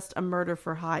isn't just a murder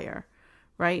for hire,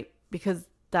 right? Because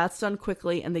that's done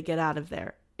quickly and they get out of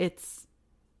there. It's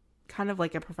kind of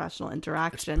like a professional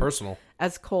interaction. It's personal.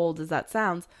 As cold as that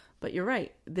sounds. But you're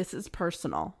right. This is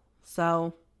personal.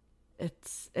 So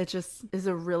it just is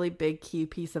a really big key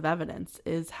piece of evidence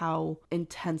is how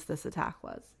intense this attack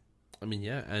was. I mean,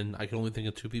 yeah. And I can only think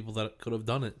of 2 people that could have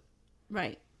done it.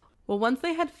 Right. Well, once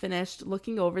they had finished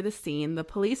looking over the scene, the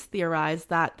police theorized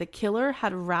that the killer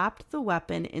had wrapped the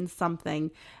weapon in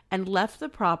something and left the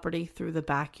property through the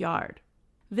backyard.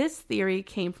 This theory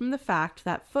came from the fact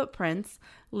that footprints,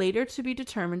 later to be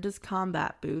determined as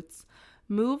combat boots,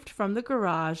 moved from the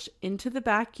garage into the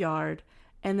backyard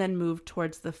and then moved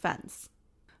towards the fence.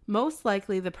 Most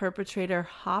likely, the perpetrator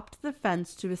hopped the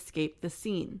fence to escape the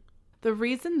scene. The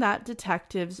reason that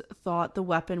detectives thought the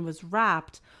weapon was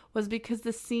wrapped was because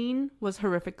the scene was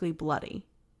horrifically bloody.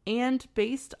 And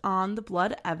based on the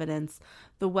blood evidence,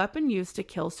 the weapon used to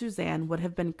kill Suzanne would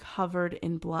have been covered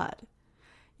in blood.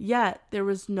 Yet, there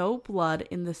was no blood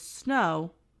in the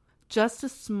snow, just a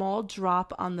small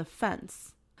drop on the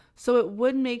fence. So it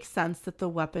would make sense that the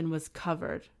weapon was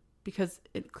covered because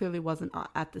it clearly wasn't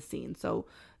at the scene. So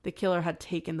the killer had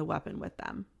taken the weapon with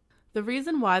them. The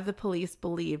reason why the police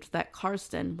believed that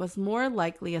Karsten was more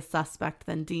likely a suspect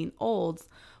than Dean Olds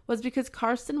was because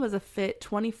Karsten was a fit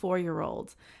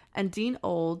 24-year-old and Dean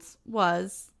Olds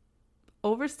was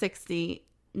over 60,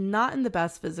 not in the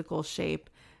best physical shape,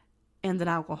 and an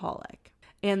alcoholic.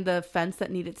 And the fence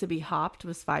that needed to be hopped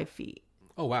was 5 feet.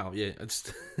 Oh, wow. Yeah.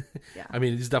 It's Yeah. I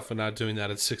mean, he's definitely not doing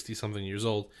that at 60-something years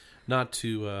old. Not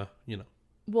to,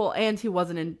 Well, and he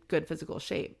wasn't in good physical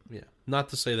shape. Yeah. Not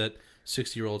to say that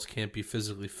 60-year-olds can't be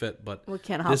physically fit, but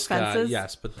can't hop fences.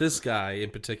 Yes, but this guy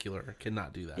in particular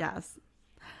cannot do that. Yes.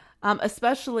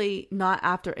 Especially not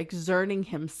after exerting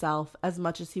himself as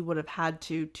much as he would have had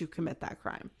to commit that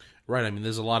crime. Right. I mean,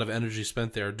 there's a lot of energy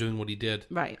spent there doing what he did.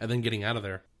 Right. And then getting out of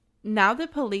there. Now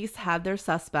that police had their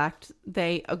suspect,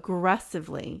 they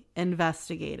aggressively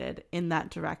investigated in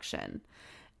that direction.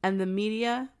 And the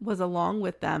media was along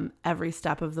with them every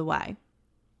step of the way.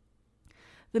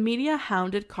 The media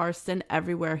hounded Karsten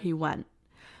everywhere he went,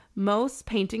 most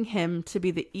painting him to be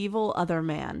the evil other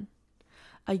man,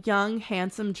 a young,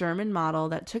 handsome German model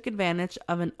that took advantage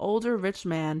of an older rich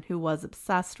man who was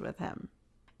obsessed with him.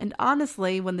 And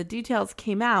honestly, when the details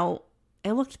came out,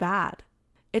 it looked bad.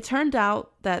 It turned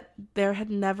out that there had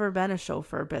never been a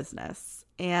chauffeur business,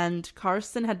 and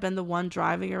Karsten had been the one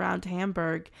driving around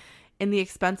Hamburg in the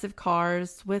expensive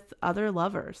cars with other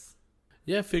lovers.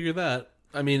 Yeah, figure that.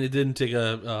 I mean, it didn't take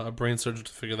a brain surgeon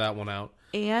to figure that one out.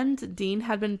 And Dean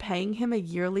had been paying him a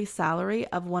yearly salary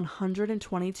of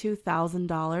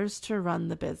 $122,000 to run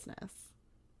the business.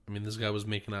 I mean, this guy was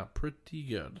making out pretty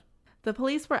good. The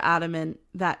police were adamant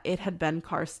that it had been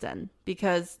Karsten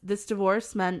because this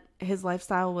divorce meant his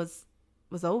lifestyle was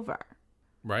over.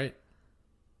 Right.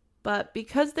 But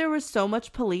because there was so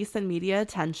much police and media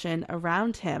attention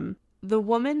around him, the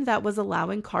woman that was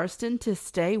allowing Karsten to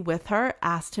stay with her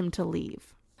asked him to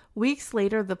leave. Weeks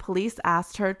later, the police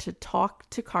asked her to talk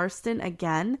to Karsten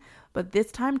again, but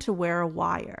this time to wear a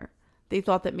wire. They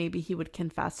thought that maybe he would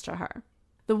confess to her.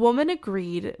 The woman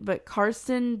agreed, but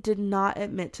Karsten did not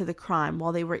admit to the crime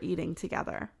while they were eating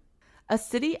together. A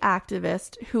city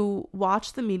activist who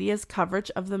watched the media's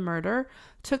coverage of the murder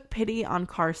took pity on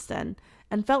Karsten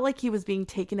and felt like he was being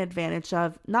taken advantage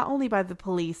of not only by the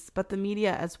police, but the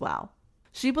media as well.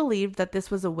 She believed that this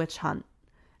was a witch hunt,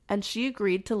 and she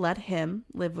agreed to let him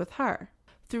live with her.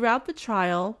 Throughout the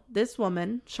trial, this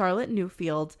woman, Charlotte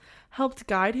Newfield, helped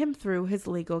guide him through his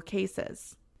legal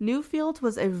cases. Newfield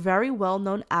was a very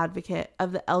well-known advocate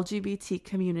of the LGBT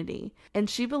community, and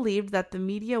she believed that the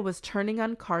media was turning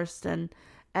on Karsten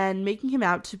and making him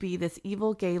out to be this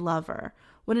evil gay lover,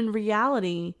 when in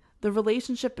reality, the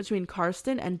relationship between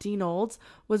Karsten and Dean Olds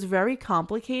was very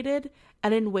complicated,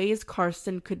 and in ways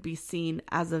Karsten could be seen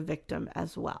as a victim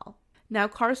as well. Now,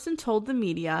 Karsten told the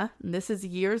media, and this is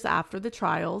years after the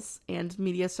trials and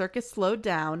media circus slowed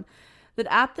down, that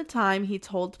at the time he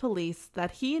told police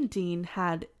that he and Dean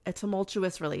had a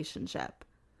tumultuous relationship.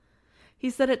 He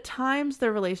said at times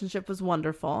their relationship was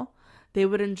wonderful. They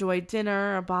would enjoy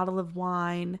dinner, a bottle of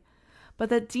wine, but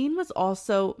that Dean was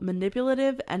also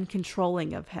manipulative and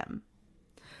controlling of him.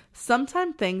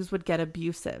 Sometimes things would get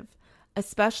abusive,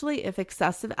 especially if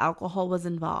excessive alcohol was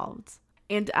involved.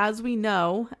 And as we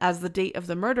know, as the date of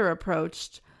the murder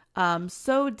approached,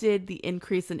 so did the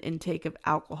increase in intake of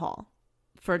alcohol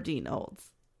for Dean Olds.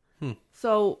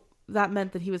 So that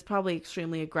meant that he was probably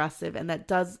extremely aggressive, and that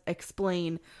does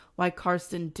explain why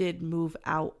Karsten did move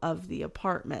out of the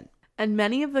apartment. And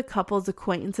many of the couple's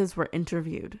acquaintances were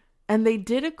interviewed, and they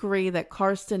did agree that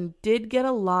Karsten did get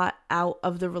a lot out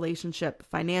of the relationship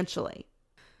financially.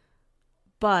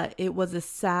 But it was a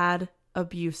sad,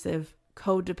 abusive,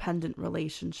 codependent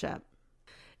relationship.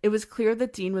 It was clear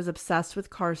that Dean was obsessed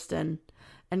with Karsten,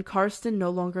 and Karsten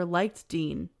no longer liked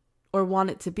Dean or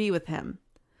wanted to be with him,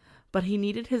 but he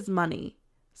needed his money,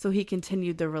 so he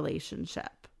continued the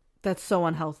relationship. That's so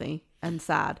unhealthy and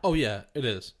sad. Oh yeah, it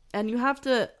is. And you have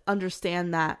to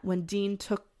understand that when Dean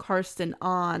took Karsten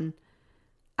on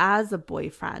as a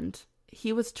boyfriend,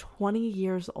 he was 20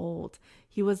 years old.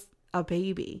 He was a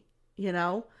baby, you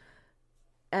know?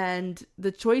 And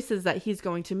the choices that he's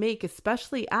going to make,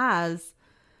 especially as,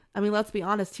 I mean, let's be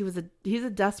honest, he's a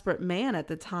desperate man at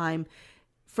the time.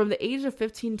 From the age of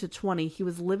 15 to 20, he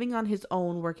was living on his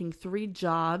own, working 3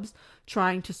 jobs,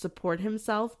 trying to support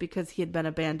himself because he had been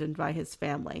abandoned by his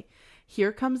family.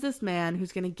 Here comes this man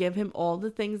who's going to give him all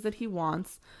the things that he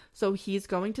wants. So he's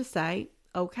going to say,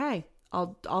 okay,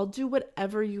 I'll do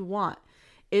whatever you want.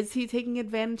 Is he taking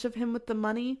advantage of him with the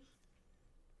money?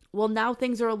 Well, now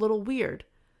things are a little weird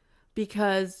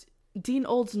because Dean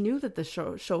Olds knew that the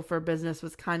chauffeur business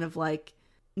was kind of like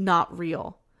not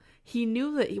real. He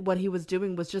knew that what he was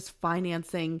doing was just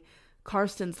financing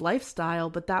Karsten's lifestyle,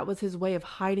 but that was his way of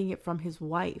hiding it from his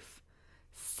wife,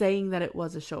 saying that it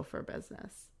was a chauffeur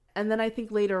business. And then I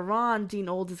think later on, Dean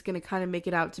Olds is going to kind of make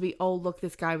it out to be, oh, look,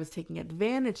 this guy was taking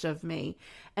advantage of me.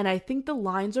 And I think the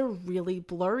lines are really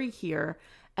blurry here.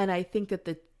 And I think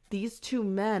that these two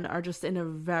men are just in a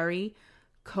very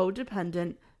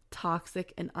codependent,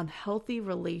 toxic, and unhealthy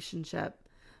relationship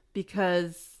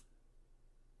because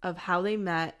of how they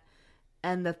met,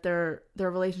 and that their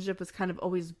relationship was kind of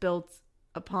always built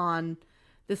upon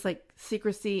this like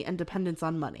secrecy and dependence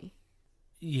on money.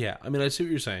 Yeah, I mean, I see what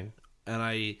you're saying, and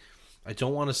I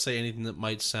don't want to say anything that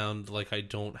might sound like I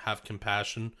don't have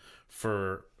compassion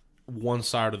for one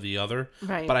side or the other.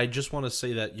 Right. But I just want to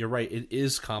say that you're right. It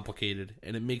is complicated,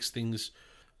 and it makes things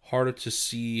harder to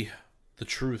see the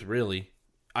truth, really.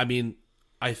 I mean,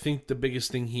 I think the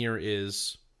biggest thing here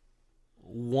is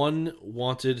one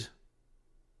wanted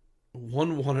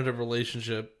a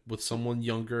relationship with someone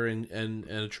younger and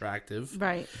attractive.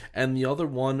 Right. And the other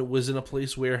one was in a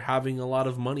place where having a lot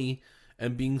of money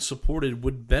and being supported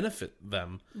would benefit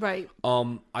them. Right.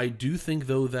 I do think,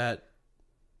 though, that,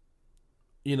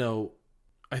 you know,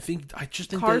 I just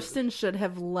think Karsten should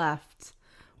have left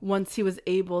once he was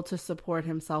able to support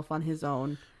himself on his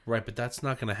own. Right, but that's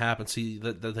not going to happen. See,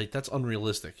 that's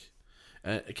unrealistic.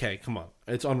 Okay, come on.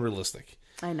 It's unrealistic.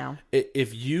 I know.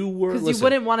 If you were... Because you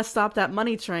wouldn't want to stop that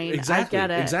money train. Exactly. I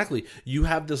get it. Exactly. You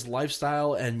have this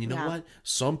lifestyle, and you know what?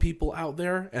 Some people out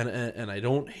there, and I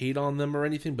don't hate on them or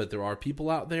anything, but there are people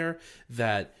out there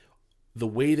that the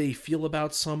way they feel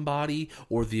about somebody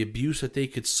or the abuse that they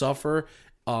could suffer,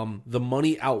 the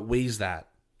money outweighs that.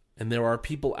 And there are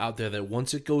people out there that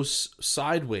once it goes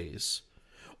sideways,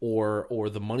 or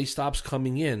the money stops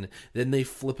coming in, then they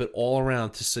flip it all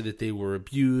around to say that they were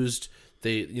abused,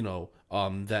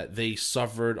 that they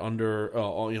suffered under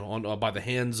by the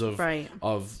hands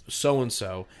of so and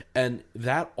so, and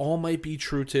that all might be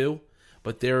true too.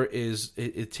 But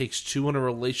it takes two in a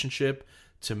relationship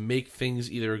to make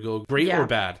things either go great or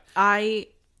bad.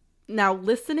 Now,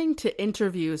 listening to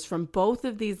interviews from both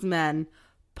of these men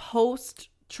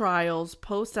post-trials,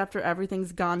 post after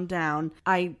everything's gone down,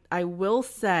 I will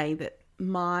say that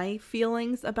my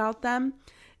feelings about them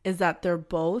is that they're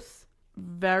both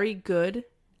very good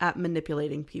at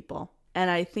manipulating people.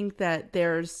 And I think that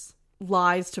there's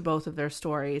lies to both of their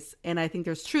stories. And I think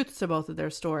there's truths to both of their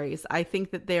stories. I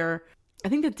think that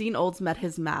Dean Olds met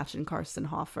his match in Karsten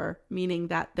Hofer, meaning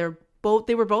that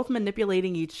they were both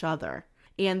manipulating each other.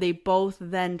 And they both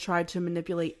then tried to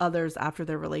manipulate others after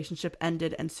their relationship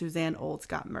ended and Suzanne Olds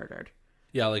got murdered.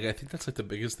 Yeah, like I think that's like the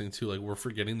biggest thing too. Like we're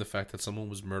forgetting the fact that someone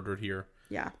was murdered here.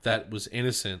 Yeah. That was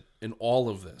innocent in all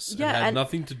of this. Yeah, and had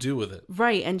nothing to do with it.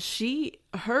 Right. And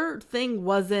her thing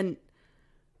wasn't,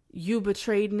 you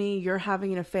betrayed me, you're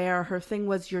having an affair. Her thing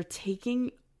was, you're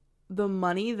taking the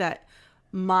money that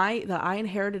I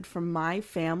inherited from my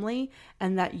family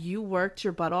and that you worked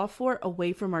your butt off for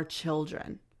away from our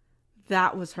children.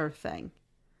 That was her thing.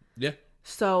 Yeah.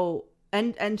 So,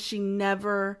 and she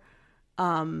never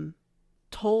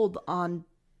told on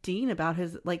Dean about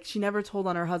she never told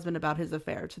on her husband about his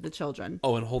affair to the children.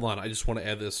 Oh, and hold on. I just want to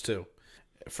add this too.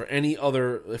 For any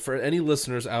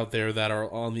listeners out there that are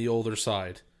on the older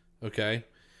side, okay?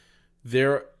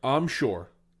 I'm sure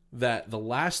that the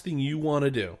last thing you want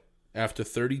to do after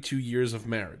 32 years of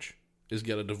marriage is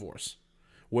get a divorce.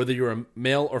 Whether you're a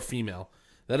male or female,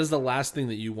 that is the last thing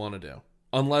that you want to do.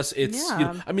 Unless it's,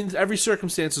 every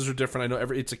circumstances are different. I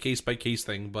know it's a case-by-case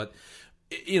thing, but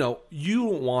you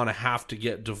don't want to have to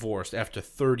get divorced after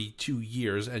 32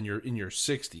 years and you're in your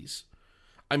 60s.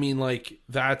 I mean, like,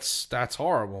 that's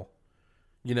horrible.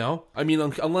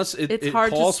 Unless it's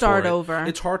hard to start over.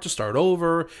 It's hard to start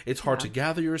over. It's hard to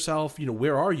gather yourself.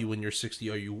 Where are you when you're 60?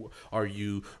 Are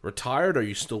you retired? Are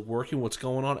you still working? What's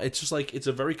going on? It's just like, it's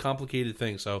a very complicated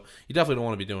thing. So you definitely don't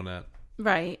want to be doing that.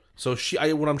 Right. So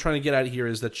what I'm trying to get at here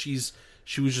is that she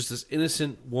was just this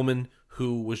innocent woman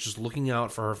who was just looking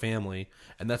out for her family,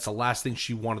 and that's the last thing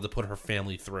she wanted to put her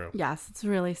family through. Yes, it's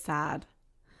really sad.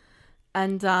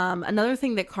 And another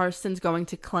thing that Karsten's going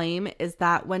to claim is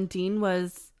that when Dean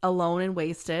was alone and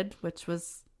wasted, which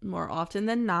was more often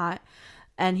than not,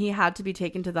 and he had to be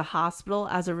taken to the hospital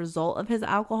as a result of his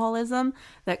alcoholism,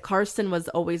 that Karsten was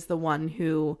always the one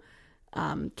who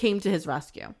came to his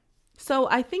rescue. So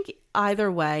I think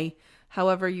either way,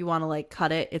 however you want to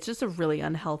cut it, it's just a really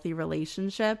unhealthy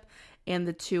relationship. And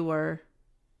the two are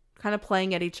kind of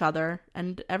playing at each other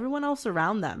and everyone else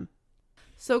around them.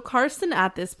 So Karsten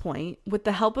at this point, with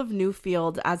the help of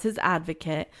Newfield as his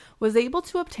advocate, was able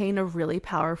to obtain a really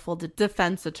powerful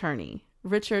defense attorney,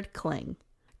 Richard Kling.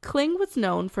 Kling was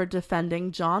known for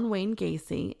defending John Wayne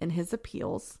Gacy in his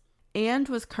appeals and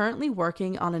was currently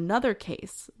working on another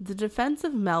case, the defense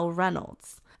of Mel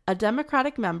Reynolds, a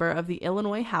Democratic member of the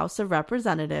Illinois House of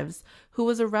Representatives who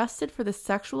was arrested for the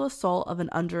sexual assault of an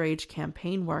underage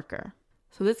campaign worker.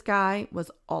 So this guy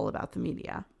was all about the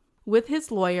media. With his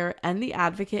lawyer and the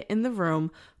advocate in the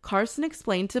room, Karsten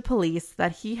explained to police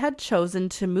that he had chosen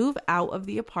to move out of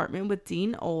the apartment with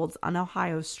Dean Olds on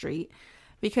Ohio Street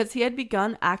because he had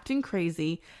begun acting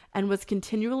crazy and was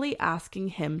continually asking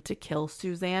him to kill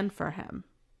Suzanne for him.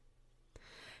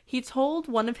 He told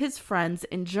one of his friends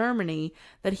in Germany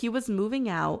that he was moving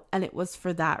out and it was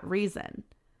for that reason.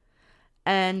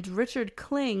 And Richard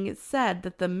Kling said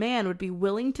that the man would be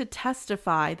willing to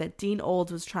testify that Dean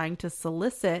Olds was trying to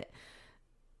solicit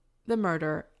the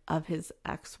murder of his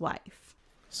ex-wife.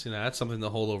 See, now that's something to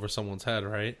hold over someone's head,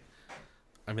 right?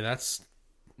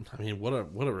 What a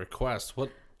request.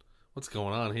 What's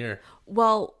going on here?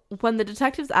 Well, when the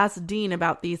detectives asked Dean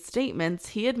about these statements,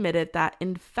 he admitted that,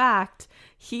 in fact,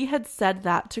 he had said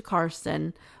that to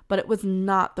Karsten, but it was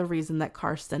not the reason that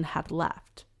Karsten had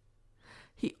left.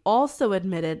 He also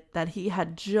admitted that he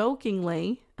had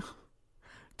jokingly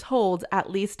told at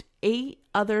least 8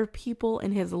 other people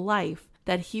in his life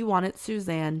that he wanted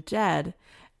Suzanne dead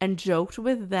and joked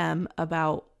with them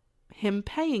about him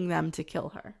paying them to kill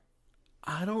her.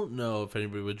 I don't know if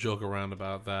anybody would joke around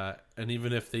about that. And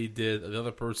even if they did, the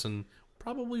other person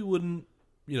probably wouldn't,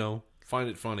 find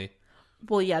it funny.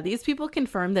 Well, yeah, these people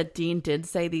confirmed that Dean did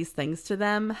say these things to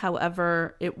them.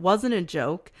 However, it wasn't a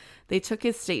joke. They took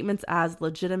his statements as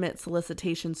legitimate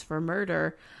solicitations for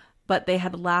murder, but they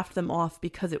had laughed them off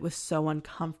because it was so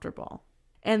uncomfortable.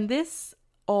 And this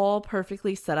all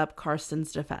perfectly set up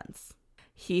Karsten's defense.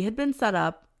 He had been set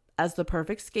up as the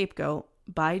perfect scapegoat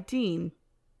by Dean,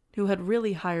 who had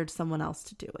really hired someone else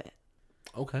to do it.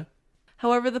 Okay.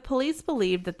 However, the police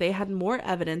believed that they had more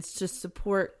evidence to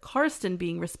support Karsten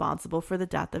being responsible for the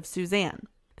death of Suzanne.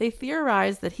 They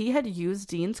theorized that he had used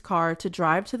Dean's car to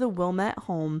drive to the Wilmette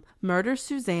home, murder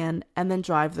Suzanne, and then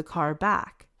drive the car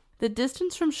back. The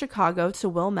distance from Chicago to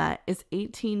Wilmette is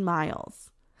 18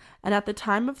 miles, and at the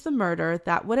time of the murder,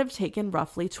 that would have taken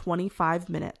roughly 25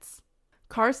 minutes.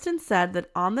 Karsten said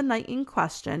that on the night in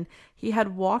question, he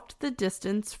had walked the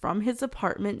distance from his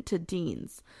apartment to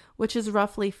Dean's, which is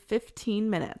roughly 15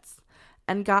 minutes,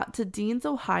 and got to Dean's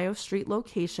Ohio Street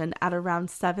location at around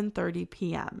 7:30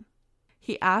 p.m.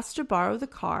 He asked to borrow the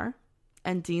car,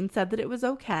 and Dean said that it was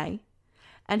okay,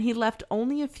 and he left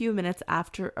only a few minutes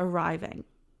after arriving.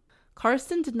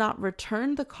 Karsten did not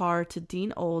return the car to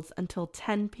Dean Olds until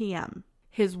 10 p.m.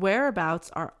 His whereabouts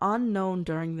are unknown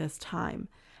during this time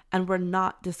and were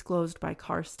not disclosed by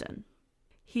Karsten.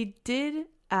 He did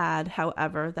add,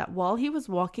 however, that while he was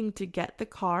walking to get the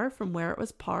car from where it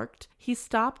was parked, he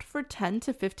stopped for 10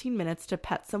 to 15 minutes to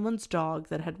pet someone's dog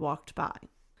that had walked by.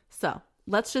 So,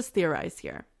 let's just theorize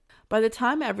here. By the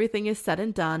time everything is said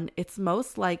and done, it's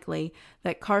most likely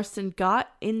that Karsten got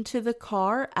into the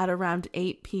car at around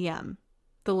 8 p.m.,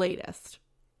 the latest.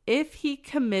 If he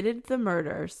committed the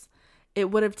murders, it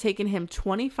would have taken him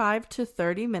 25 to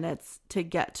 30 minutes to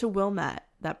get to Wilmette.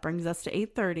 That brings us to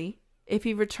 8:30. If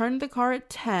he returned the car at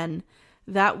 10,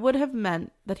 that would have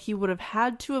meant that he would have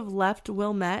had to have left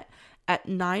Wilmette at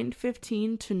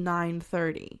 9:15 to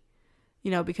 9:30.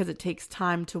 Because it takes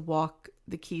time to walk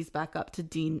the keys back up to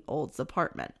Dean Olds'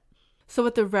 apartment. So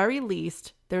at the very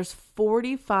least, there's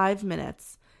 45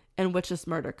 minutes in which this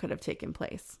murder could have taken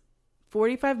place.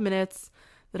 45 minutes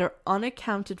that are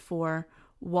unaccounted for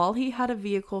while he had a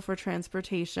vehicle for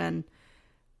transportation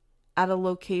at a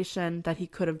location that he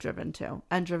could have driven to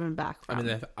and driven back from.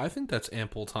 I think that's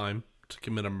ample time to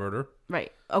commit a murder.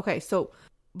 Right. Okay, so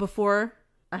before...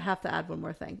 I have to add one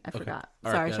more thing. I forgot.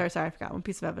 Sorry. I forgot one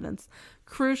piece of evidence.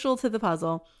 Crucial to the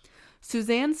puzzle.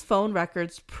 Suzanne's phone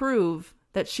records prove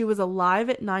that she was alive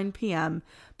at 9 p.m.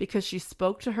 because she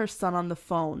spoke to her son on the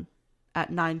phone at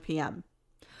 9 p.m.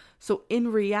 So in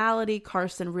reality,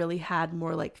 Karsten really had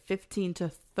more like 15 to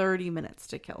 30 minutes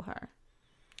to kill her.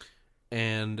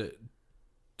 And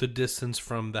the distance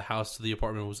from the house to the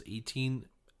apartment was 18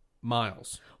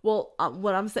 miles. Well,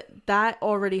 what I'm saying, that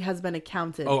already has been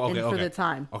accounted for the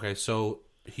time. Okay, so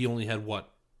he only had what?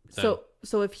 Then?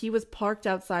 So if he was parked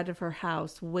outside of her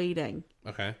house waiting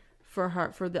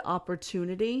for the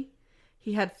opportunity,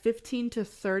 he had 15 to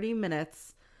 30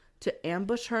 minutes to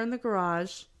ambush her in the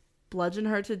garage, bludgeon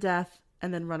her to death,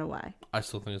 and then run away. I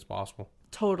still think it's possible.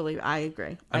 Totally, I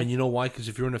agree. I mean, you know why? Because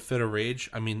if you're in a fit of rage,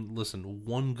 listen,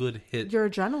 one good hit. Your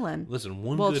adrenaline. Listen,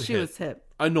 one good hit. Well, she was hit.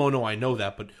 I know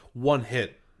that, but one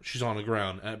hit, she's on the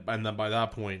ground. And then by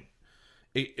that point,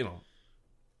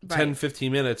 10,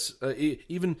 15 minutes,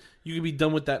 even you could be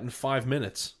done with that in 5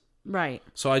 minutes. Right.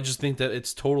 So I just think that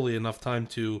it's totally enough time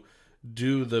to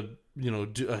do the,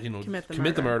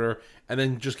 commit the murder and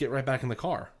then just get right back in the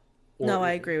car. No,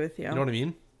 I agree with you. You know what I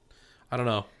mean? I don't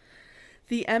know.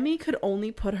 The Emmy could only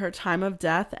put her time of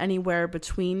death anywhere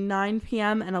between 9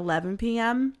 p.m. and 11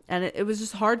 p.m. And it was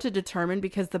just hard to determine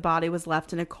because the body was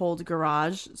left in a cold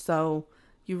garage. So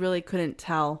you really couldn't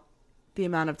tell the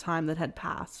amount of time that had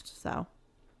passed. So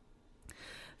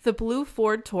the blue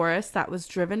Ford Taurus that was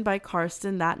driven by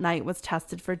Karsten that night was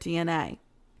tested for DNA.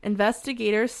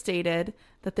 Investigators stated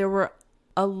that there were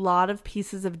a lot of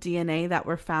pieces of DNA that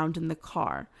were found in the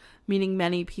car, meaning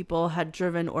many people had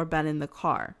driven or been in the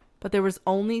car. But there was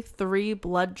only 3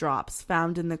 blood drops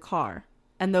found in the car,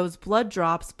 and those blood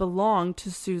drops belonged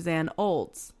to Suzanne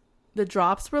Olds. The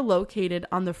drops were located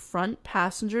on the front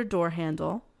passenger door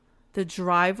handle, the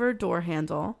driver door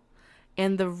handle,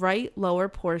 and the right lower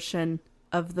portion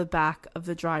of the back of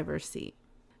the driver's seat.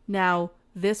 Now,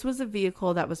 this was a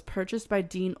vehicle that was purchased by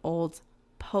Dean Olds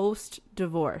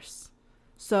post-divorce.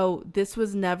 So this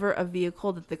was never a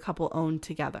vehicle that the couple owned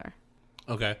together.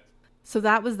 Okay. So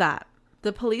that was that.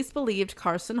 The police believed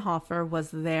Karsten Hofer was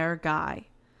their guy,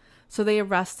 so they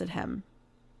arrested him.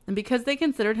 And because they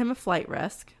considered him a flight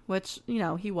risk, which,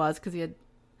 he was because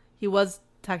he was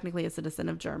technically a citizen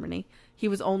of Germany. He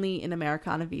was only in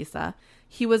America on a visa.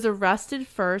 He was arrested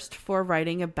first for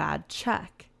writing a bad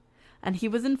check. And he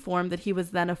was informed that he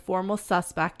was then a formal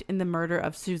suspect in the murder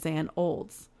of Suzanne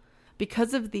Olds.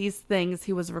 Because of these things,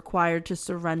 he was required to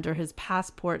surrender his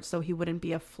passport so he wouldn't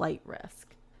be a flight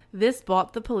risk. This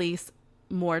bought the police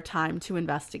more time to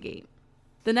investigate.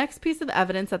 The next piece of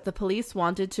evidence that the police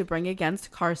wanted to bring against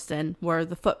Karsten were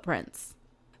the footprints.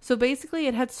 So basically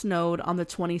it had snowed on the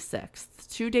 26th,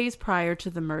 2 days prior to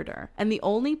the murder, and the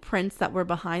only prints that were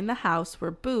behind the house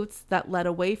were boots that led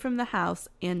away from the house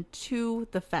and to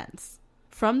the fence.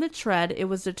 From the tread, it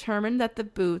was determined that the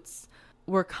boots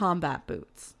were combat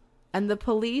boots. And the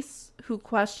police, who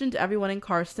questioned everyone in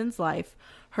Karsten's life,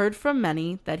 heard from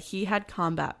many that he had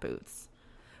combat boots,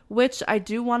 which I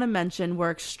do want to mention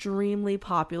were extremely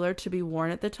popular to be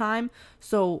worn at the time.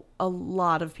 So a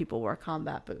lot of people wore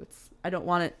combat boots. I don't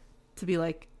want it to be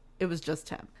like it was just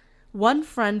him. One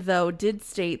friend, though, did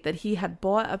state that he had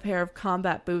bought a pair of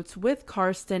combat boots with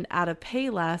Karsten at a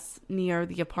Payless near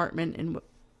the apartment in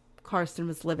Karsten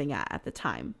was living at the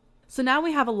time. So now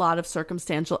we have a lot of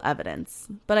circumstantial evidence,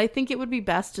 but I think it would be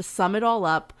best to sum it all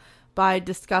up by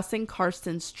discussing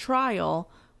Karsten's trial,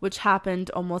 which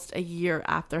happened almost a year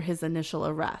after his initial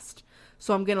arrest.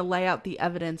 So I'm going to lay out the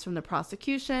evidence from the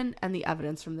prosecution and the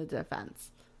evidence from the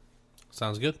defense.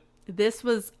 Sounds good. This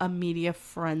was a media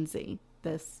frenzy,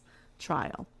 this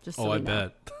trial. Just so I we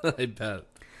know. bet. I bet.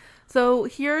 So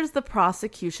here's the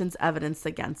prosecution's evidence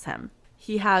against him.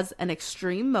 He has an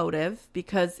extreme motive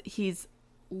because he's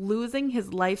losing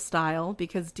his lifestyle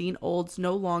because Dean Olds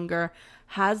no longer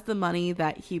has the money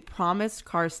that he promised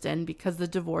Karsten because the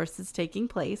divorce is taking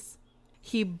place.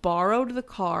 He borrowed the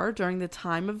car during the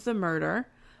time of the murder,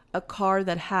 a car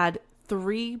that had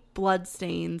 3 blood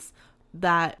stains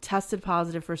that tested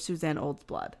positive for Suzanne Olds'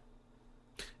 blood.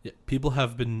 Yeah, people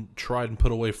have been tried and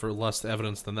put away for less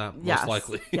evidence than that, most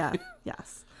likely.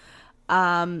 Yes.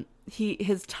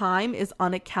 His time is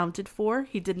unaccounted for.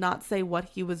 He did not say what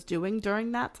he was doing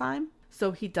during that time,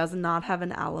 so he does not have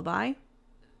an alibi.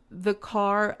 The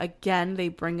car, again, they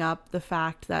bring up the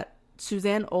fact that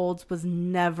Suzanne Olds was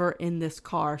never in this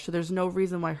car, so there's no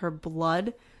reason why her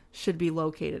blood should be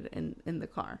located in the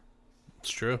car. It's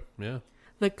true, yeah.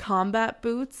 The combat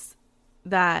boots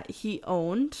that he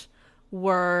owned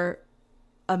were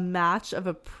a match of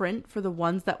a print for the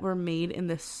ones that were made in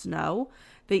the snow.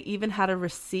 They even had a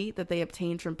receipt that they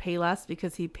obtained from Payless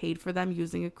because he paid for them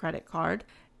using a credit card.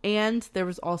 And there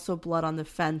was also blood on the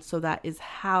fence, so that is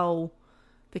how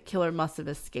the killer must have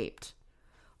escaped.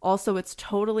 Also, it's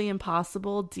totally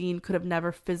impossible. Dean could have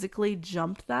never physically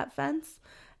jumped that fence,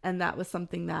 and that was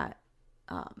something that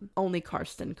only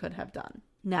Karsten could have done.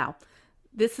 Now,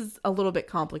 this is a little bit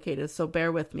complicated, so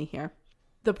bear with me here.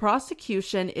 The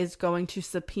prosecution is going to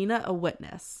subpoena a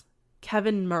witness,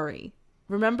 Kevin Murray.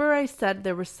 Remember I said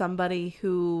there was somebody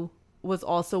who was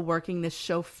also working this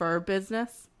chauffeur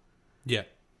business? Yeah.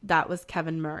 That was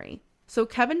Kevin Murray. So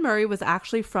Kevin Murray was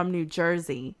actually from New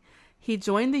Jersey. He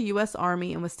joined the U.S.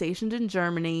 Army and was stationed in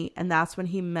Germany, and that's when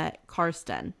he met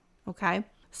Karsten, okay?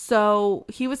 So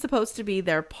he was supposed to be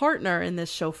their partner in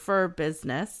this chauffeur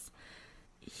business.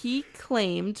 He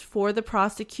claimed for the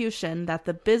prosecution that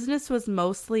the business was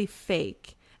mostly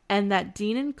fake and that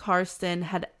Dean and Karsten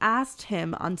had asked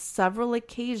him on several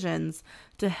occasions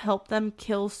to help them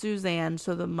kill Suzanne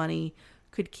so the money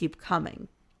could keep coming.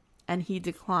 And he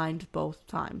declined both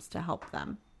times to help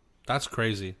them. That's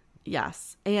crazy.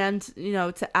 Yes. And, you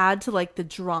know, to add to like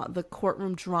the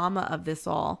courtroom drama of this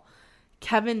all,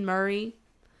 Kevin Murray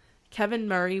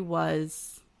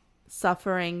was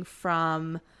suffering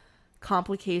from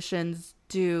complications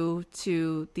due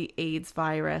to the AIDS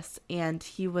virus, and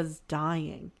he was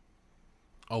dying.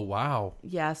 Oh, wow.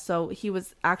 Yeah, so he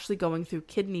was actually going through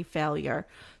kidney failure.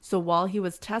 So while he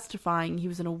was testifying, he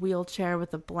was in a wheelchair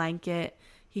with a blanket.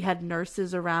 He had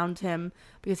nurses around him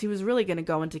because he was really going to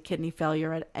go into kidney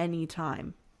failure at any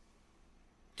time.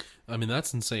 I mean,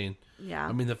 that's insane. Yeah.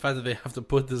 I mean, the fact that they have to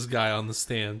put this guy on the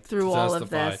stand through to all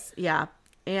testify. of this. Yeah.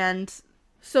 And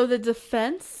so the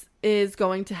defense is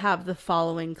going to have the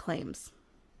following claims.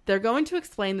 They're going to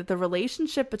explain that the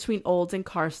relationship between Olds and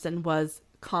Karsten was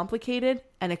complicated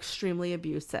and extremely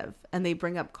abusive, and they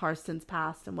bring up Karsten's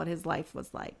past and what his life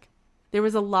was like. There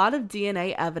was a lot of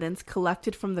DNA evidence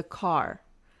collected from the car.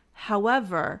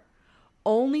 However,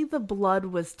 only the blood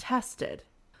was tested.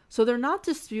 So they're not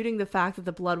disputing the fact that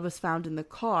the blood was found in the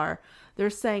car. They're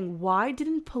saying, why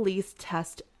didn't police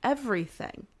test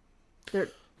everything? They're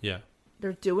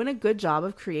doing a good job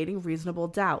of creating reasonable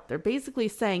doubt. They're basically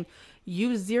saying,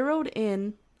 you zeroed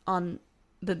in on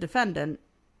the defendant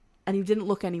and you didn't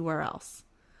look anywhere else.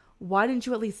 Why didn't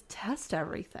you at least test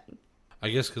everything? I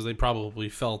guess because they probably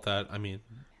felt that, I mean,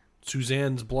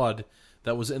 Suzanne's blood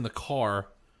that was in the car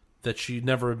that she'd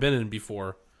never had been in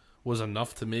before was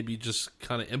enough to maybe just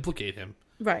kind of implicate him.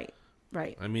 Right.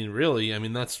 I mean, really, I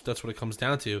mean, that's what it comes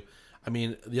down to. I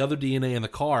mean, the other DNA in the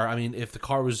car, I mean, if the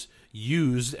car was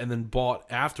used and then bought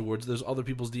afterwards, there's other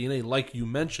people's DNA, like you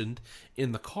mentioned,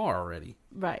 in the car already.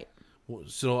 Right.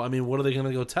 So, I mean, what are they going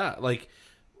to go test? Like,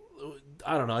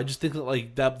 I don't know. I just think that,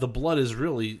 like, that the blood is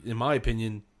really, in my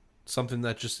opinion, something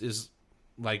that just is,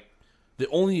 like, the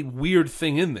only weird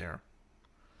thing in there.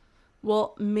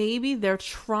 Well, maybe they're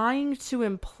trying to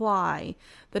imply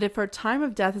that if her time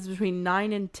of death is between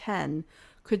 9 and 10,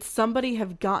 could somebody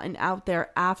have gotten out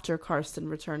there after Karsten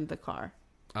returned the car?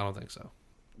 I don't think so.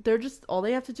 all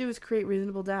they have to do is create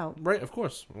reasonable doubt. Right, of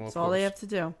course. Well, That's all they have to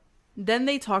do. Then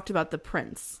they talked about the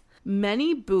prints.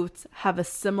 Many boots have a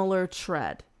similar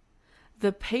tread.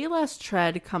 The Payless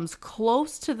tread comes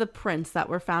close to the prints that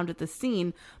were found at the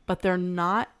scene, but they're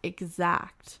not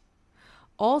exact.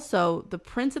 Also, the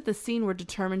prints at the scene were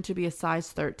determined to be a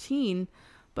size 13,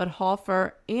 but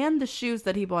Hoffer and the shoes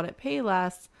that he bought at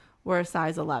Payless were a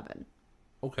size 11.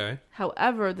 Okay.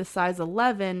 However, the size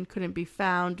 11 couldn't be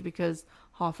found because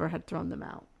Hoffer had thrown them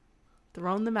out.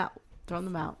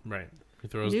 Right. He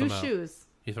throws New them out. shoes.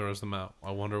 He throws them out. I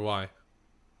wonder why.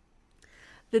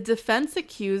 The defense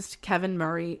accused Kevin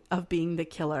Murray of being the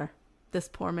killer, this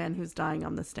poor man who's dying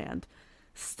on the stand,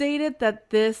 stated that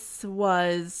this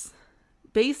was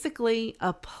basically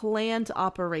a planned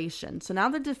operation. So now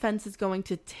the defense is going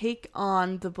to take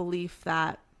on the belief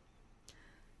that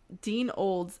Dean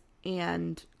Olds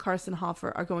and Carson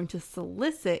Hoffer are going to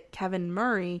solicit Kevin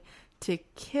Murray to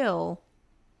kill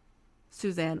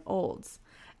Suzanne Olds.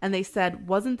 And they said,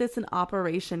 wasn't this an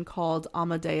operation called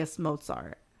Amadeus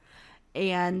Mozart?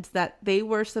 And that they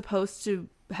were supposed to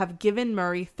have given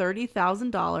Murray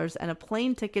 $30,000 and a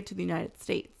plane ticket to the United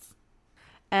States.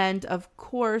 And of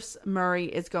course, Murray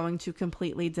is going to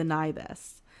completely deny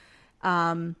this.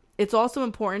 It's also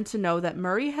important to know that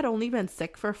Murray had only been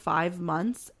sick for 5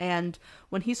 months. And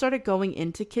when he started going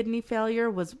into kidney failure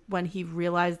was when he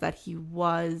realized that he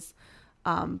was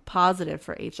positive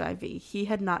for HIV. He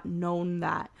had not known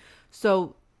that.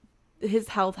 So his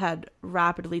health had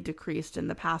rapidly decreased in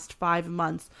the past 5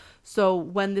 months. So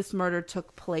when this murder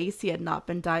took place, he had not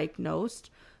been diagnosed.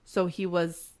 So he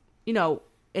was,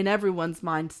 in everyone's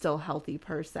mind, still a healthy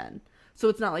person. So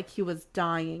it's not like he was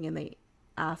dying and they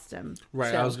asked him.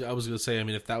 Right. I was going to say, I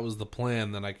mean, if that was the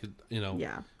plan, then I could,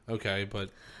 Yeah. Okay,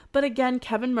 But again,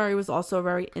 Kevin Murray was also a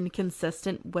very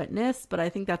inconsistent witness, but I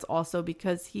think that's also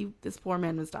because this poor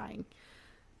man was dying.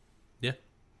 Yeah.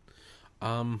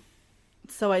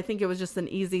 So I think it was just an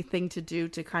easy thing to do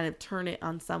to kind of turn it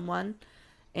on someone,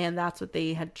 and that's what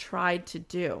they had tried to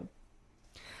do.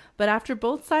 But after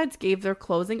both sides gave their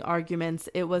closing arguments,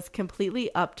 it was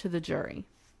completely up to the jury.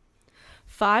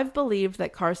 5 believed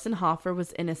that Carson Hoffer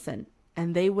was innocent,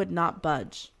 and they would not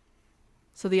budge.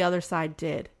 So the other side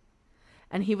did.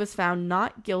 And he was found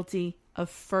not guilty of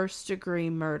first-degree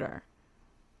murder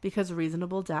because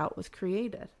reasonable doubt was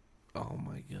created. Oh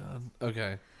my God.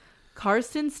 Okay.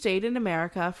 Carson stayed in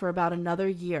America for about another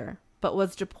year, but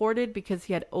was deported because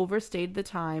he had overstayed the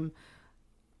time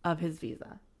of his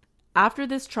visa. After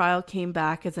this trial came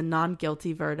back as a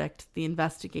non-guilty verdict, the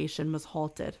investigation was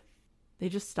halted. They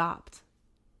just stopped.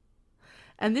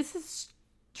 And this is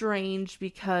strange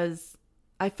because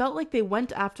I felt like they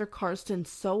went after Carson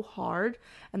so hard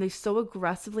and they so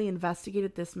aggressively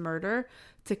investigated this murder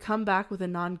to come back with a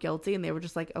non-guilty, and they were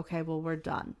just like, okay, well, we're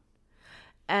done.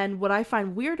 And what I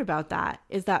find weird about that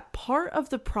is that part of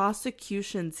the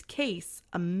prosecution's case,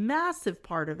 a massive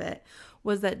part of it,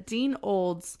 was that Dean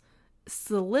Olds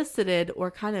solicited or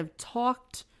kind of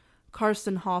talked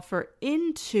Carson Hoffer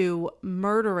into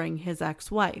murdering his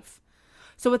ex-wife.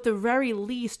 So at the very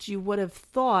least, you would have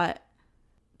thought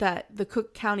that the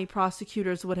Cook County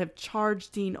prosecutors would have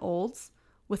charged Dean Olds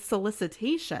with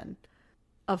solicitation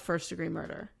of first-degree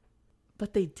murder.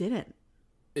 But they didn't.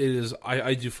 It is.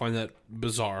 I do find that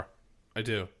bizarre. I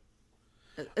do.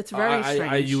 It's very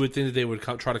strange. You would think that they would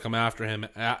try to come after him,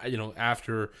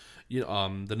 after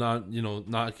the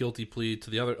not guilty plea to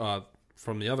the other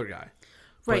from the other guy.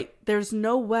 Right. There's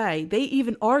no way. They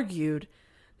even argued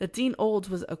that Dean Olds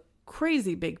was a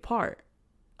crazy big part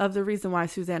of the reason why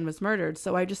Suzanne was murdered.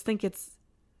 So I just think it's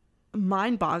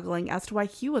mind-boggling as to why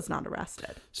he was not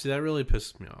arrested. See, that really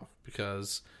pisses me off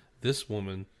because this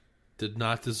woman did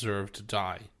not deserve to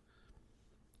die.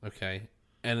 Okay?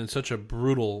 And in such a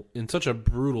brutal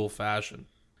fashion.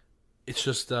 It's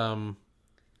just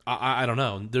I don't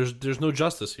know. There's no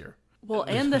justice here. Well,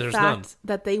 and the fact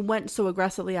that they went so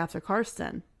aggressively after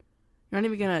Carson. You're not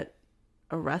even going to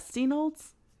arrest Dean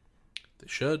Olds? They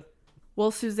should.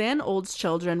 Well, Suzanne Olds'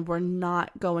 children were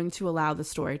not going to allow the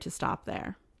story to stop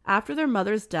there. After their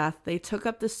mother's death, they took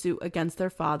up the suit against their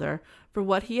father for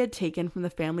what he had taken from the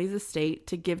family's estate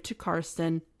to give to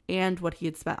Carson and what he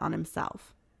had spent on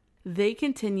himself. They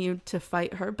continued to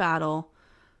fight her battle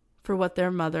for what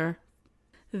their mother...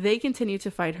 They continued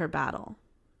to fight her battle.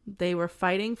 They were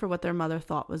fighting for what their mother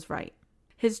thought was right.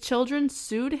 His children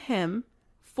sued him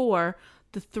for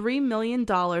the $3 million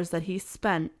that he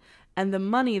spent and the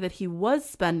money that he was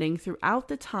spending throughout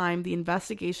the time the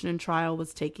investigation and trial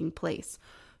was taking place.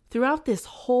 Throughout this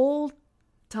whole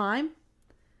time,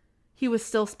 he was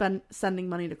still sending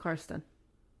money to Carson.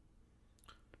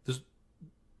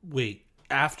 Wait,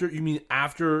 After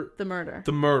the murder.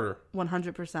 The murder.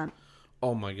 100%.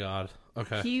 Oh my God.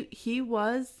 Okay. He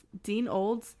was Dean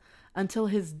Olds until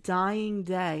his dying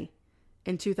day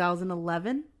in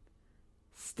 2011,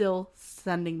 still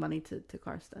sending money to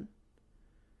Karsten.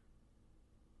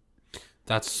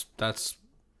 That's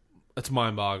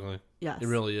mind-boggling. Yes. It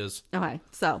really is. Okay,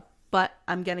 so, but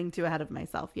I'm getting too ahead of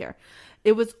myself here.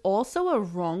 It was also a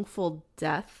wrongful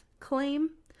death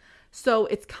claim. So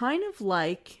it's kind of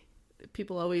like,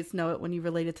 people always know it when you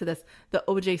relate it to this, the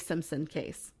O.J. Simpson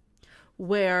case,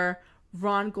 where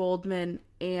Ron Goldman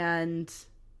and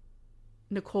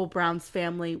Nicole Brown's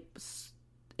family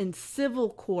in civil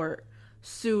court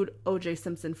sued O.J.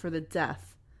 Simpson for the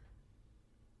death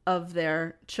of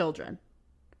their children.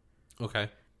 Okay.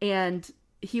 And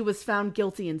he was found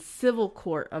guilty in civil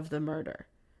court of the murder.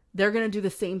 They're going to do the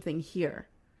same thing here.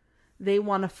 They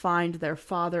want to find their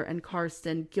father and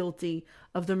Karsten guilty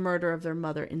of the murder of their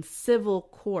mother in civil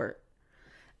court.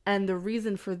 And the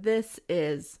reason for this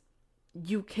is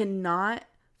you cannot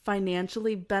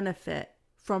financially benefit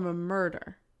from a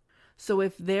murder. So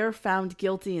if they're found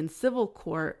guilty in civil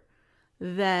court,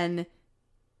 then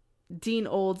Dean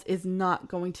Olds is not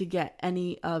going to get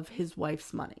any of his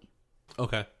wife's money.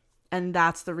 Okay. And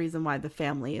that's the reason why the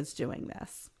family is doing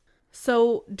this.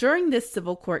 So during this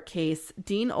civil court case,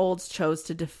 Dean Olds chose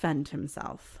to defend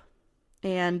himself.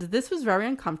 And this was very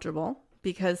uncomfortable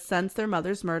because since their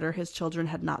mother's murder, his children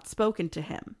had not spoken to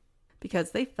him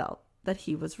because they felt that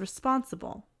he was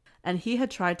responsible. And he had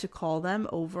tried to call them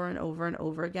over and over and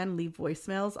over again, leave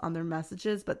voicemails on their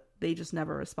messages, but they just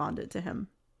never responded to him.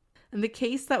 And the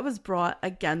case that was brought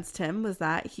against him was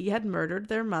that he had murdered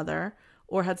their mother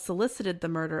or had solicited the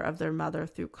murder of their mother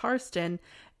through Karsten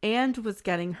and was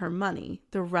getting her money,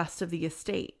 the rest of the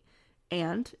estate.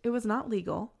 And it was not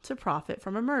legal to profit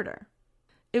from a murder.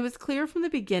 It was clear from the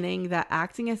beginning that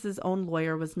acting as his own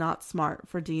lawyer was not smart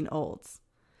for Dean Olds.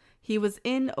 He was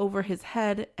in over his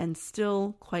head and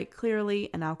still, quite clearly,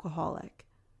 an alcoholic.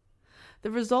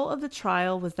 The result of the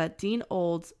trial was that Dean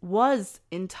Olds was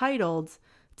entitled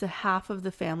to half of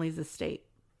the family's estate.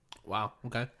 Wow.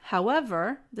 Okay.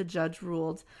 However, the judge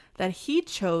ruled that he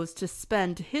chose to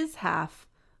spend his half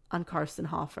on Karsten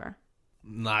Hofer.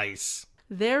 Nice.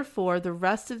 Therefore, the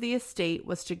rest of the estate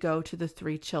was to go to the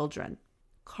 3 children.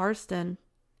 Karsten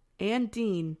and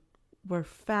Dean were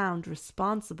found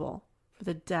responsible for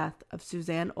the death of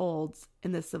Suzanne Olds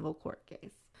in the civil court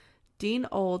case. Dean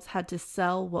Olds had to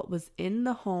sell what was in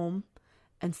the home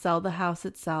and sell the house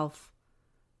itself,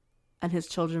 and his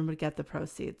children would get the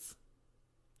proceeds.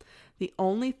 The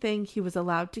only thing he was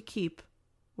allowed to keep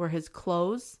were his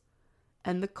clothes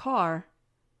and the car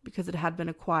because it had been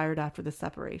acquired after the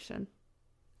separation.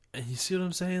 And you see what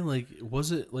I'm saying?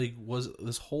 Was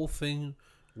this whole thing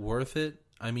worth it?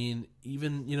 I mean,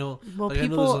 even, Well, like,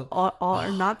 people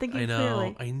are not thinking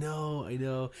clearly. I know. You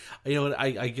know what?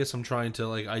 I guess I'm trying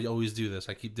to, I always do this.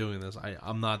 I keep doing this.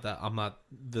 I'm not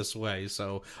this way,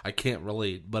 so I can't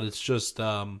relate. But it's just,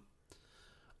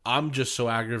 I'm just so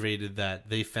aggravated that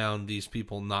they found these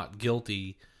people not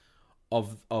guilty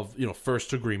of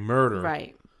first degree murder.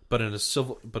 Right. But in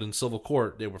civil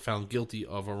court, they were found guilty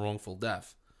of a wrongful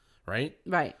death. Right?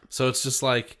 Right. So it's just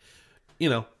like,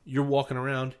 you're walking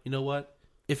around, you know what?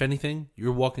 If anything,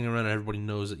 you're walking around and everybody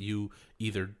knows that you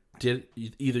either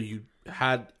you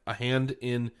had a hand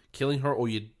in killing her or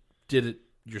you did it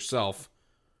yourself.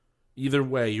 Either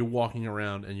way, you're walking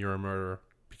around and you're a murderer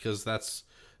because that's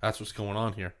what's going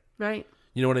on here. Right.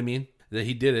 You know what I mean? That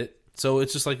he did it. So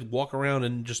it's just like walk around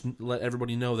and just let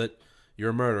everybody know that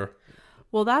you're a murderer.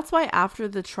 Well, that's why after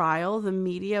the trial, the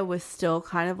media was still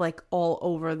kind of all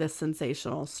over this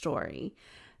sensational story.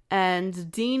 And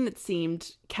Dean, it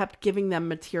seemed, kept giving them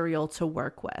material to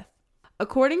work with.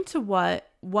 According to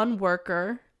what one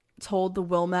worker told the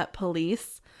Wilmette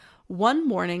police, one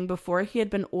morning before he had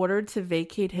been ordered to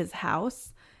vacate his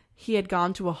house, he had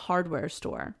gone to a hardware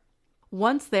store.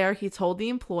 Once there, he told the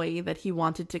employee that he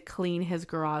wanted to clean his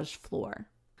garage floor.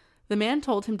 The man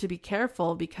told him to be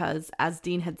careful because, as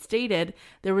Dean had stated,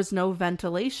 there was no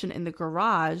ventilation in the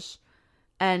garage,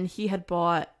 and he had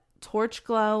bought Torch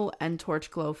Glow and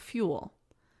Torch Glow fuel,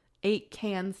 8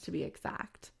 cans to be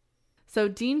exact. So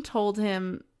Dean told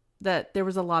him that there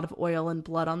was a lot of oil and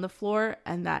blood on the floor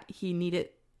and that he needed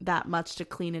that much to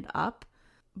clean it up.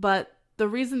 But the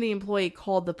reason the employee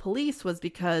called the police was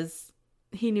because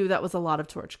he knew that was a lot of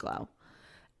Torch Glow.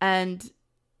 And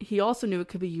he also knew it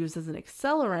could be used as an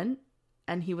accelerant,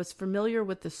 and he was familiar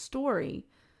with the story.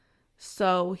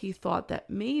 So he thought that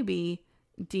maybe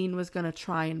Dean was going to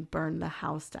try and burn the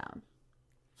house down.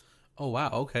 Oh, wow.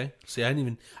 Okay. See, I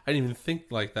didn't even think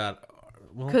like that.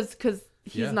 Because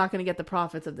he's not going to get the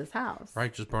profits of this house.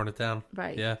 Right, just burn it down.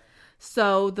 Right. Yeah.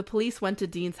 So the police went to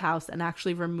Dean's house and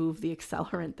actually removed the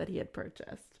accelerant that he had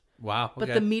purchased. Wow. Okay.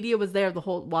 But the media was there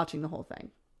watching the whole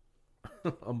thing.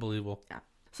 Unbelievable. Yeah.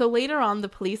 So later on, the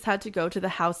police had to go to the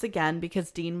house again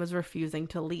because Dean was refusing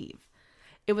to leave.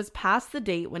 It was past the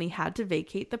date when he had to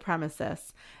vacate the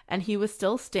premises, and he was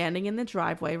still standing in the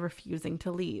driveway refusing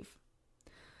to leave.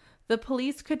 The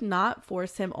police could not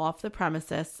force him off the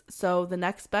premises, so the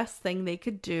next best thing they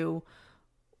could do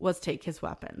was take his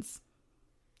weapons.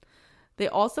 They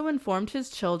also informed his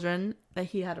children that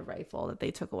he had a rifle that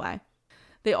they took away.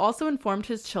 They also informed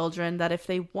his children that if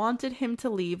they wanted him to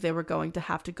leave, they were going to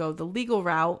have to go the legal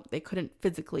route. They couldn't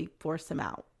physically force him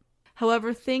out.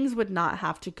 However, things would not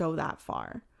have to go that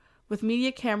far. With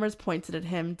media cameras pointed at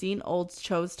him, Dean Olds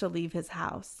chose to leave his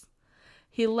house.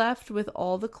 He left with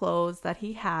all the clothes that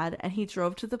he had, and he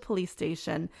drove to the police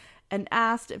station and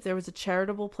asked if there was a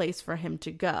charitable place for him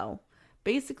to go,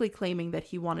 basically claiming that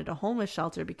he wanted a homeless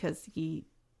shelter because he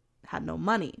had no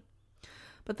money.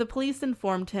 But the police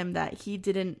informed him that he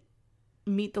didn't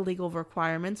meet the legal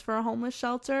requirements for a homeless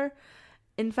shelter.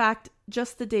 In fact,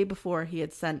 just the day before, he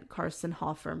had sent Karsten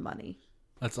Hofer money.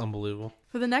 That's unbelievable.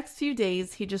 For the next few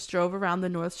days, he just drove around the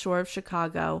North Shore of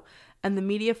Chicago, and the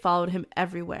media followed him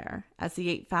everywhere as he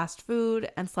ate fast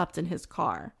food and slept in his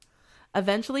car.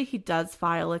 Eventually, he does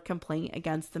file a complaint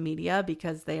against the media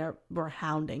because they were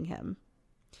hounding him.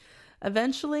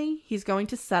 Eventually, he's going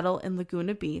to settle in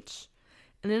Laguna Beach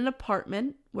in an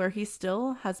apartment where he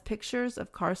still has pictures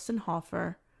of Karsten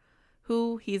Hofer,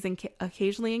 who he's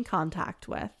occasionally in contact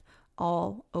with,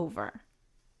 all over.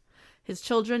 His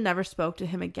children never spoke to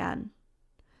him again.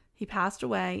 He passed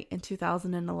away in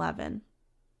 2011.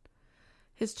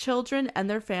 His children and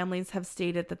their families have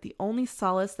stated that the only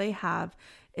solace they have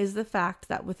is the fact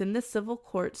that within the civil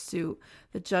court suit,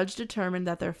 the judge determined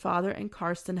that their father and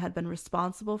Karsten had been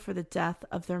responsible for the death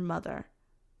of their mother.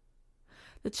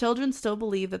 The children still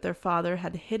believe that their father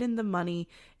had hidden the money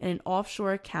in an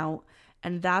offshore account,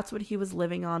 and that's what he was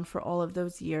living on for all of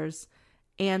those years,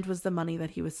 and was the money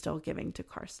that he was still giving to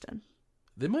Karsten.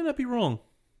 They might not be wrong.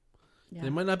 Yeah. They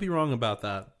might not be wrong about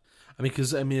that.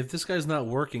 Because if this guy's not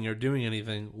working or doing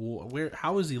anything,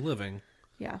 how is he living?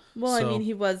 Yeah. Well,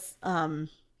 he was,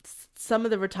 some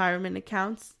of the retirement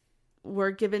accounts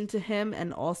were given to him,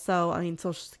 and also,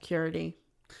 Social Security.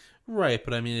 Right,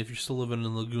 but if you're still living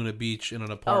in Laguna Beach in an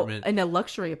apartment. Oh, in a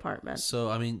luxury apartment.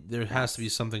 So, there has to be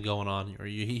something going on here.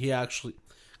 He actually,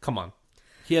 come on.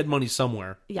 He had money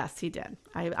somewhere. Yes, he did.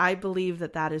 I believe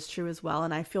that is true as well.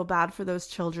 And I feel bad for those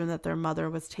children that their mother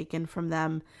was taken from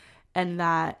them, and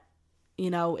that,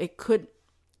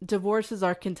 divorces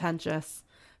are contentious,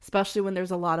 especially when there's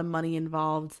a lot of money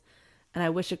involved. And I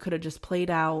wish it could have just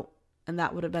played out and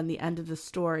that would have been the end of the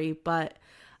story. But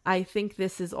I think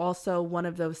this is also one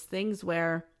of those things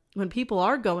where when people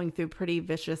are going through pretty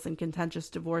vicious and contentious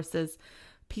divorces,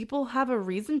 people have a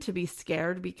reason to be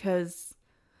scared because,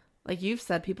 like you've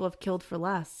said, people have killed for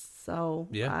less. So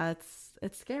yeah.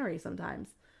 It's scary sometimes.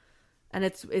 And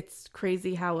it's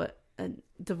crazy how a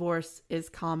divorce is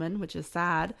common, which is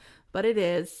sad, but it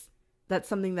is. That's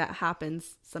something that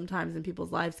happens sometimes in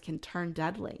people's lives can turn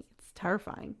deadly. It's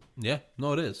terrifying. Yeah,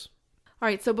 no, it is. All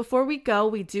right, so before we go,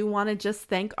 we do want to just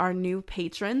thank our new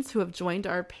patrons who have joined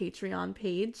our Patreon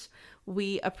page.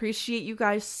 We appreciate you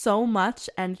guys so much,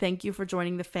 and thank you for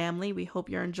joining the family. We hope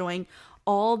you're enjoying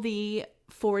all the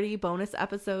 40 bonus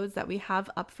episodes that we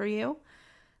have up for you.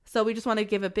 So we just want to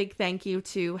give a big thank you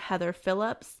to Heather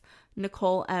Phillips,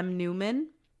 Nicole M. Newman,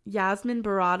 Yasmin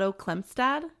Barado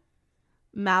Klemstad,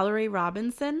 Mallory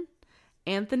Robinson,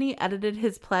 Anthony edited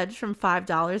his pledge from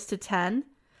 $5 to $10,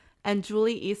 and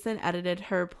Julie Eason edited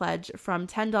her pledge from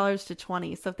 $10 to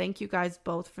 $20. So thank you guys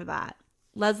both for that.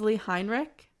 Leslie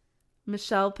Heinrich,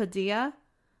 Michelle Padilla,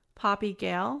 Poppy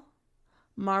Gale,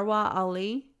 Marwa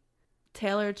Ali,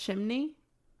 Taylor Chimney,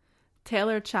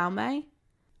 Taylor Chaume,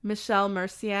 Michelle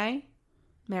Mercier,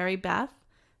 Mary Beth,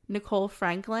 Nicole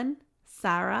Franklin,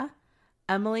 Sarah,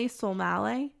 Emily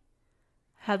Solmale,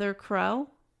 Heather Crow,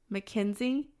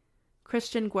 Mackenzie,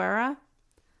 Christian Guerra,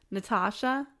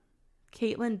 Natasha,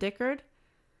 Caitlin Dickard.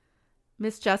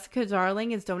 Miss Jessica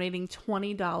Darling is donating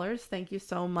 $20. Thank you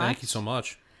so much. Thank you so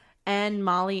much. And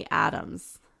Molly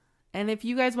Adams. And if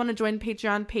you guys want to join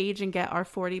Patreon page and get our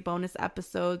 40 bonus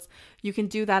episodes, you can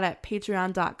do that at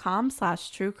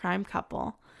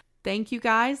patreon.com/truecrimecouple. Thank you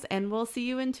guys, and we'll see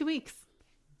you in 2 weeks.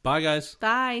 Bye, guys.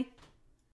 Bye.